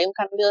cuando hay un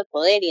cambio de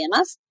poder y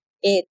demás,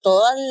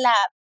 toda la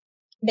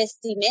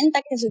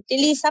vestimenta que se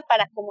utiliza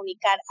para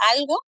comunicar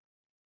algo,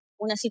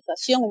 una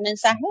situación, un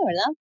mensaje,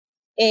 ¿verdad?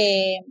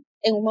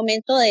 En un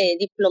momento de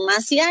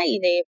diplomacia y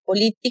de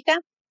política,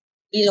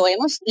 y lo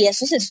vemos, y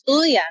eso se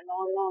estudia,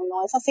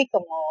 no es así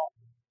como,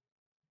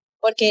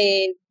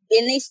 porque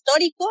viene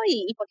histórico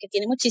y porque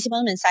tiene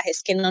muchísimos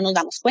mensajes que no nos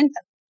damos cuenta.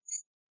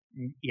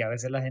 Y a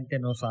veces la gente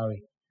no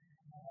sabe.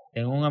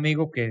 Tengo un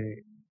amigo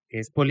que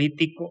es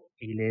político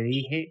y le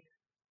dije,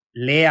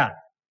 lea.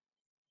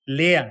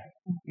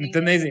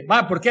 Entonces me dice,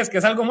 ¿por qué? ¿Es que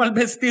salgo mal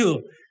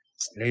vestido?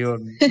 Le digo,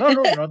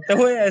 no te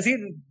voy a decir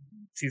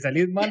si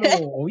salís mal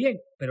o bien,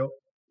 pero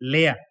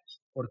lea,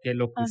 porque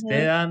lo que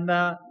usted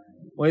anda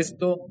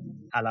puesto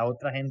a la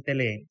otra gente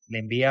le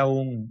envía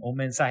un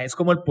mensaje. Es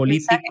como el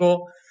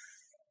político,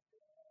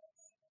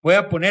 voy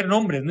a poner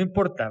nombres, no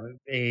importa.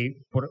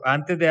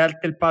 Antes de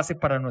darte el pase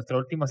para nuestra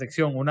última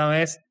sección, una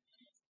vez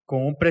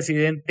con un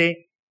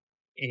presidente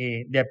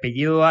de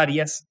apellido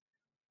Arias,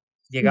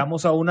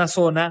 llegamos a una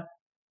zona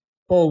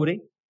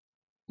pobre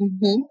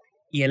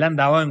y él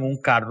andaba en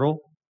un carro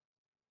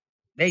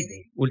de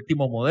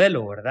último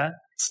modelo, ¿verdad?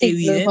 Sí,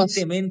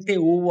 evidentemente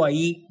hubo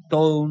ahí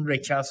todo un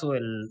rechazo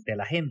de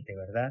la gente,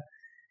 ¿verdad?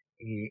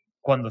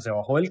 Cuando se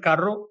bajó del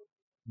carro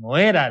no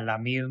era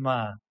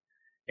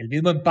el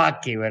mismo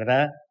empaque,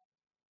 ¿verdad?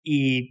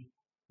 Y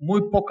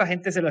muy poca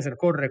gente se le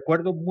acercó,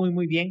 recuerdo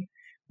muy bien,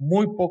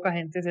 muy poca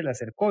gente se le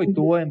acercó y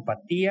tuvo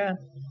empatía,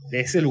 de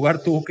ese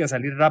lugar tuvo que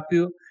salir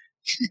rápido,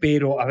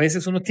 pero a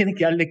veces uno tiene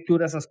que dar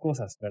lectura a esas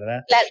cosas,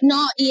 ¿verdad? Claro,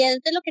 no, y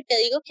es de lo que te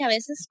digo, que a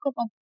veces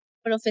como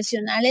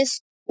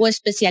profesionales o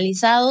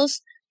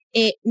especializados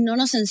no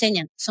nos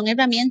enseñan, son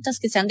herramientas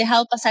que se han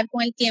dejado pasar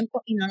con el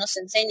tiempo y no nos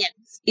enseñan,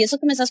 y eso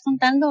que me estás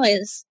contando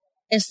es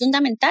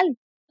fundamental,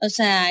 o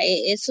sea,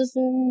 eso es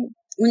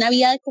una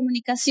vía de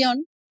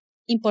comunicación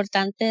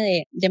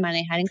importante de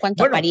manejar en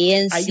cuanto a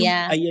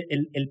apariencia. Hay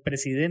el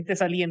presidente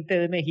saliente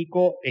de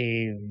México,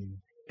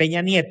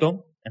 Peña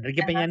Nieto,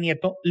 Enrique Peña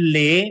Nieto,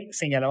 le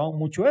señalaban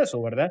mucho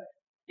eso, ¿verdad?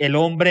 El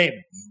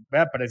hombre,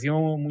 ¿verdad? Parecía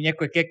un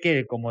muñeco de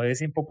queque, como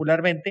dicen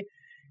popularmente,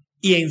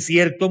 y en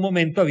cierto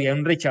momento había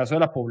un rechazo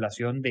de la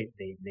población de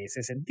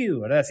ese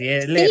sentido, ¿verdad? Si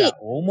él era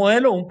o un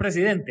modelo o un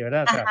presidente,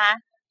 ¿verdad? Ajá.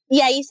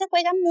 Y ahí se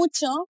juega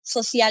mucho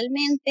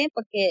socialmente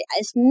porque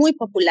es muy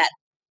popular.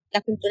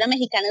 La cultura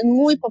mexicana es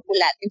muy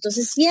popular,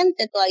 entonces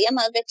siente todavía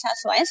más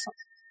rechazo a eso.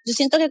 Yo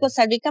siento que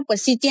Costa Rica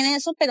pues sí tiene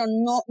eso, pero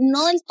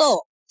no del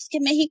todo. Es que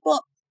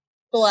México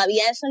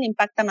todavía eso le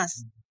impacta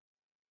más.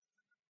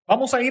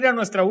 Vamos a ir a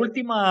nuestra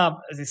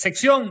última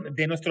sección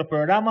de nuestro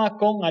programa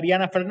con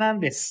Ariana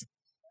Fernández.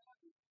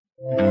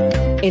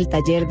 El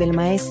taller del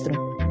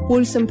maestro,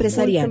 Pulso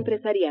Empresarial.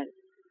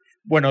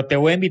 Bueno, te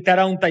voy a invitar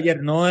a un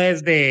taller, no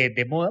es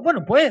de moda,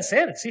 bueno, puede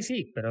ser,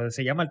 sí, pero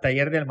se llama el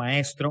taller del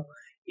maestro.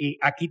 Y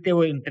aquí te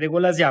entrego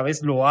las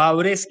llaves, lo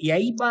abres y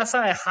ahí vas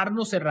a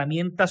dejarnos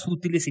herramientas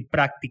útiles y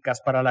prácticas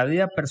para la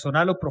vida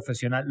personal o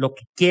profesional, lo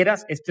que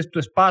quieras. Este es tu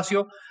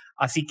espacio,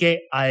 así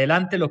que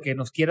adelante, lo que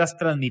nos quieras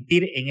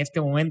transmitir en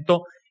este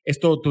momento es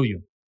todo tuyo.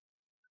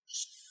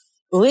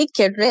 Uy,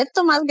 qué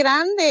reto más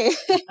grande.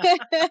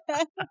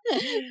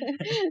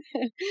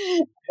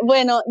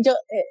 Bueno, yo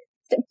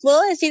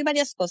puedo decir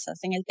varias cosas.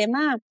 En el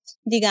tema,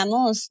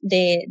 digamos,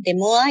 de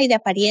moda y de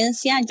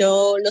apariencia,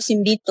 yo los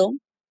invito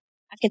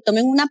a que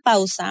tomen una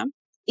pausa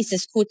y se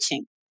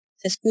escuchen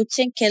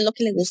qué es lo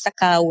que les gusta a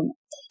cada uno,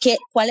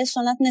 cuáles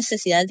son las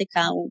necesidades de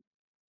cada uno,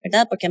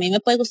 ¿verdad? Porque a mí me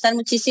puede gustar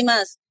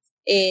muchísimas,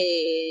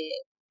 qué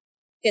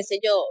sé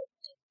yo,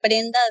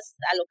 prendas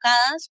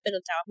alocadas,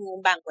 pero trabajo en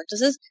un banco.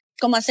 Entonces,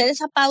 como hacer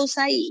esa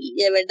pausa y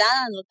de verdad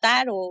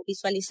anotar o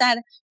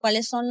visualizar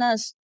cuáles son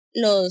las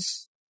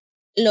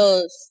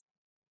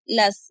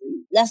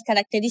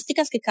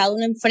características que cada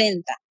uno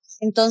enfrenta.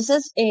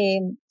 Entonces,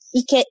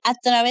 y que a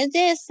través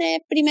de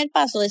ese primer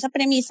paso, de esa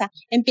premisa,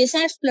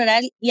 empiecen a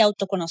explorar y a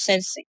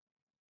autoconocerse,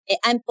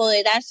 a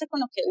empoderarse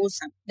con lo que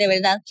usan. De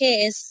verdad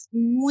que es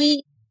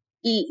muy,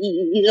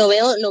 y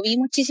lo vi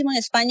muchísimo en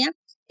España,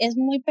 es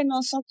muy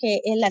penoso que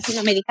el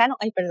latinoamericano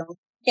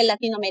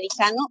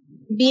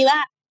viva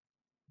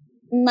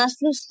más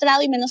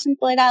frustrado y menos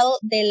empoderado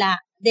de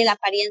la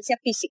apariencia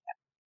física.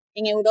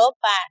 En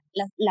Europa,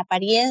 la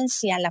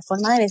apariencia, la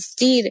forma de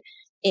vestir,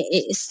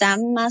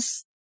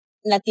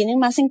 la tienen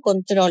más en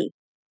control,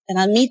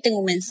 transmiten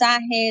un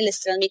mensaje,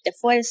 les transmite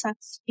fuerza,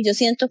 y yo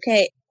siento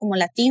que como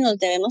latinos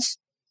debemos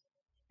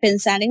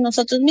pensar en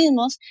nosotros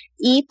mismos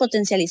y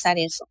potencializar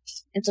eso.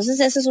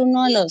 Entonces ese es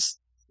uno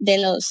de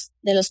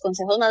los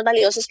consejos más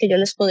valiosos que yo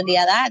les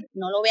podría dar.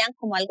 No lo vean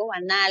como algo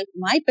banal,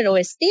 como, ay, pero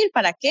vestir,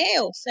 ¿para qué?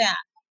 O sea,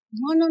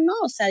 no,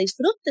 o sea,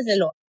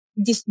 disfrúteselo.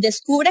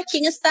 Descubra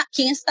quién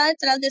está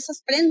detrás de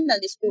esas prendas,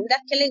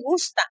 descubra qué le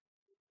gusta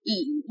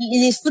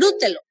y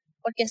disfrútelo,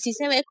 porque así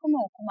se ve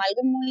como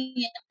algo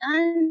muy,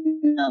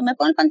 no, me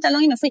pongo el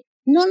pantalón y me fui.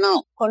 No,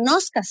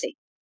 conózcase,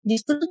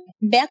 disfrute,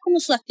 vea cómo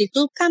su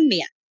actitud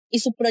cambia y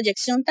su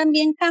proyección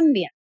también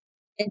cambia.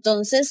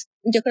 Entonces,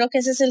 yo creo que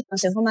ese es el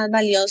consejo más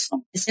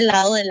valioso, ese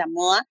lado de la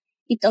moda.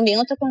 Y también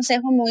otro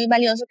consejo muy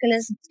valioso que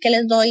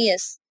les doy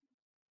es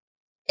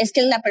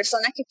que la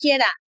persona que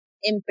quiera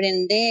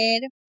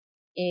emprender,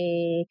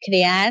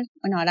 crear,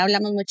 bueno, ahora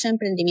hablamos mucho de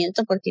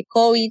emprendimiento porque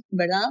COVID,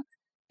 ¿verdad?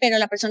 Pero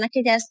la persona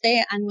que ya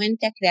esté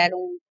anuente a crear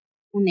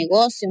un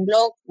negocio, un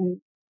blog,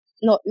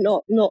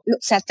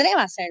 se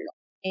atreva a hacerlo.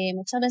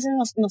 Muchas veces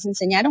nos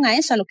enseñaron a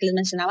eso, a lo que les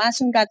mencionaba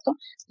hace un rato,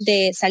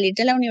 de salir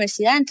de la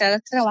universidad, entrar a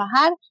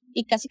trabajar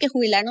y casi que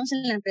jubilarnos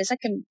en la empresa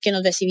que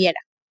nos recibiera.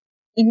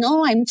 Y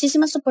no, hay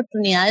muchísimas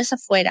oportunidades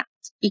afuera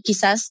y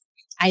quizás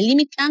hay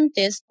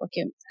limitantes,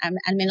 porque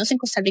al menos en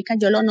Costa Rica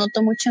yo lo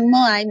noto mucho en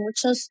moda, hay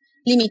muchas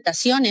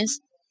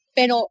limitaciones,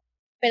 pero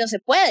se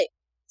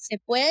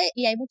puede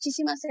y hay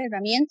muchísimas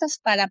herramientas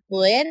para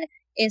poder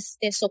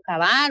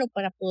socavar o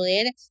para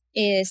poder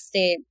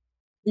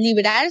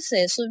librarse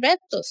de esos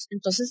retos.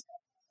 Entonces,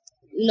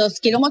 los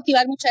quiero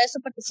motivar mucho a eso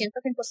porque siento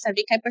que en Costa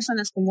Rica hay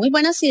personas con muy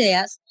buenas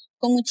ideas,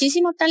 con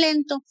muchísimo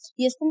talento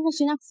y es como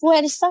si una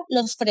fuerza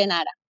los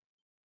frenara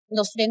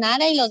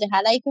y los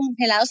dejara ahí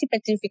congelados y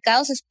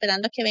petrificados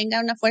esperando a que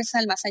venga una fuerza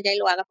del más allá y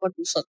lo haga por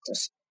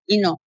nosotros. Y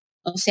no,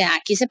 o sea,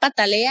 aquí se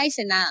patalea y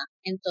se nada.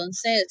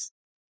 Entonces,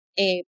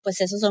 pues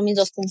esos son mis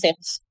 2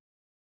 consejos.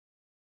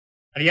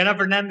 Ariana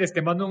Fernández,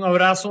 te mando un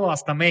abrazo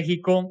hasta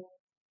México.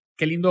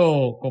 Qué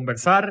lindo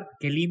conversar,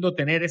 qué lindo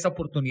tener esa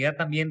oportunidad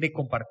también de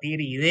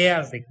compartir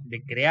ideas, de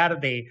crear,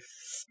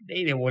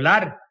 de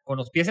volar con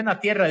los pies en la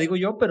tierra, digo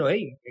yo, pero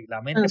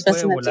la mente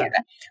puede volar.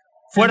 Tierra.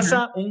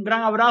 Fuerza, un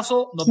gran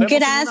abrazo. Nos vemos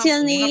gracias,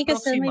 en una que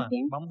estés muy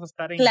bien. Vamos a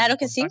estar en claro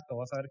que contacto. Sí.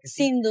 Vas a ver que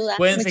Sin sí. duda.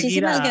 Pueden Muchísimas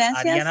seguir a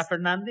gracias. Ariana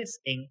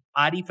Fernández en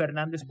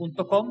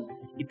arifernandez.com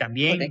y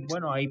también, Correcto.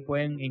 bueno, ahí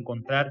pueden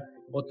encontrar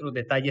otros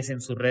detalles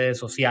en sus redes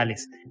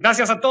sociales.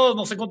 Gracias a todos.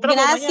 Nos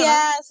encontramos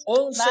mañana,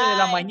 11 de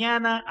la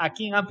mañana,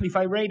 aquí en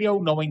Amplify Radio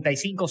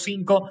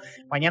 95.5.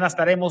 Mañana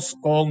estaremos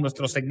con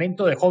nuestro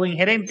segmento de Joven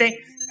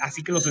Gerente,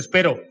 así que los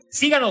espero.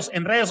 Síganos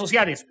en redes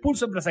sociales.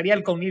 Pulso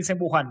Empresarial con Nilsen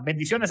Buján.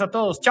 Bendiciones a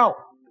todos. Chao.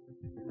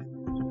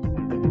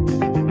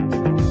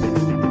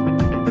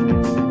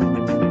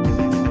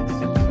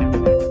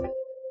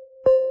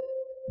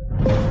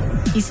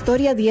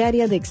 Historia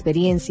diaria de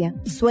experiencia,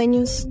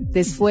 sueños, de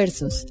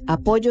esfuerzos,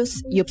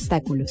 apoyos y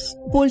obstáculos.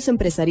 Pulso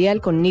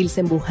Empresarial con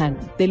Nilsen Buján,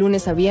 de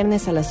lunes a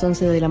viernes a las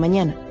 11 de la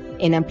mañana,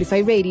 en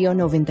Amplify Radio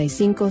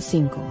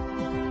 95.5.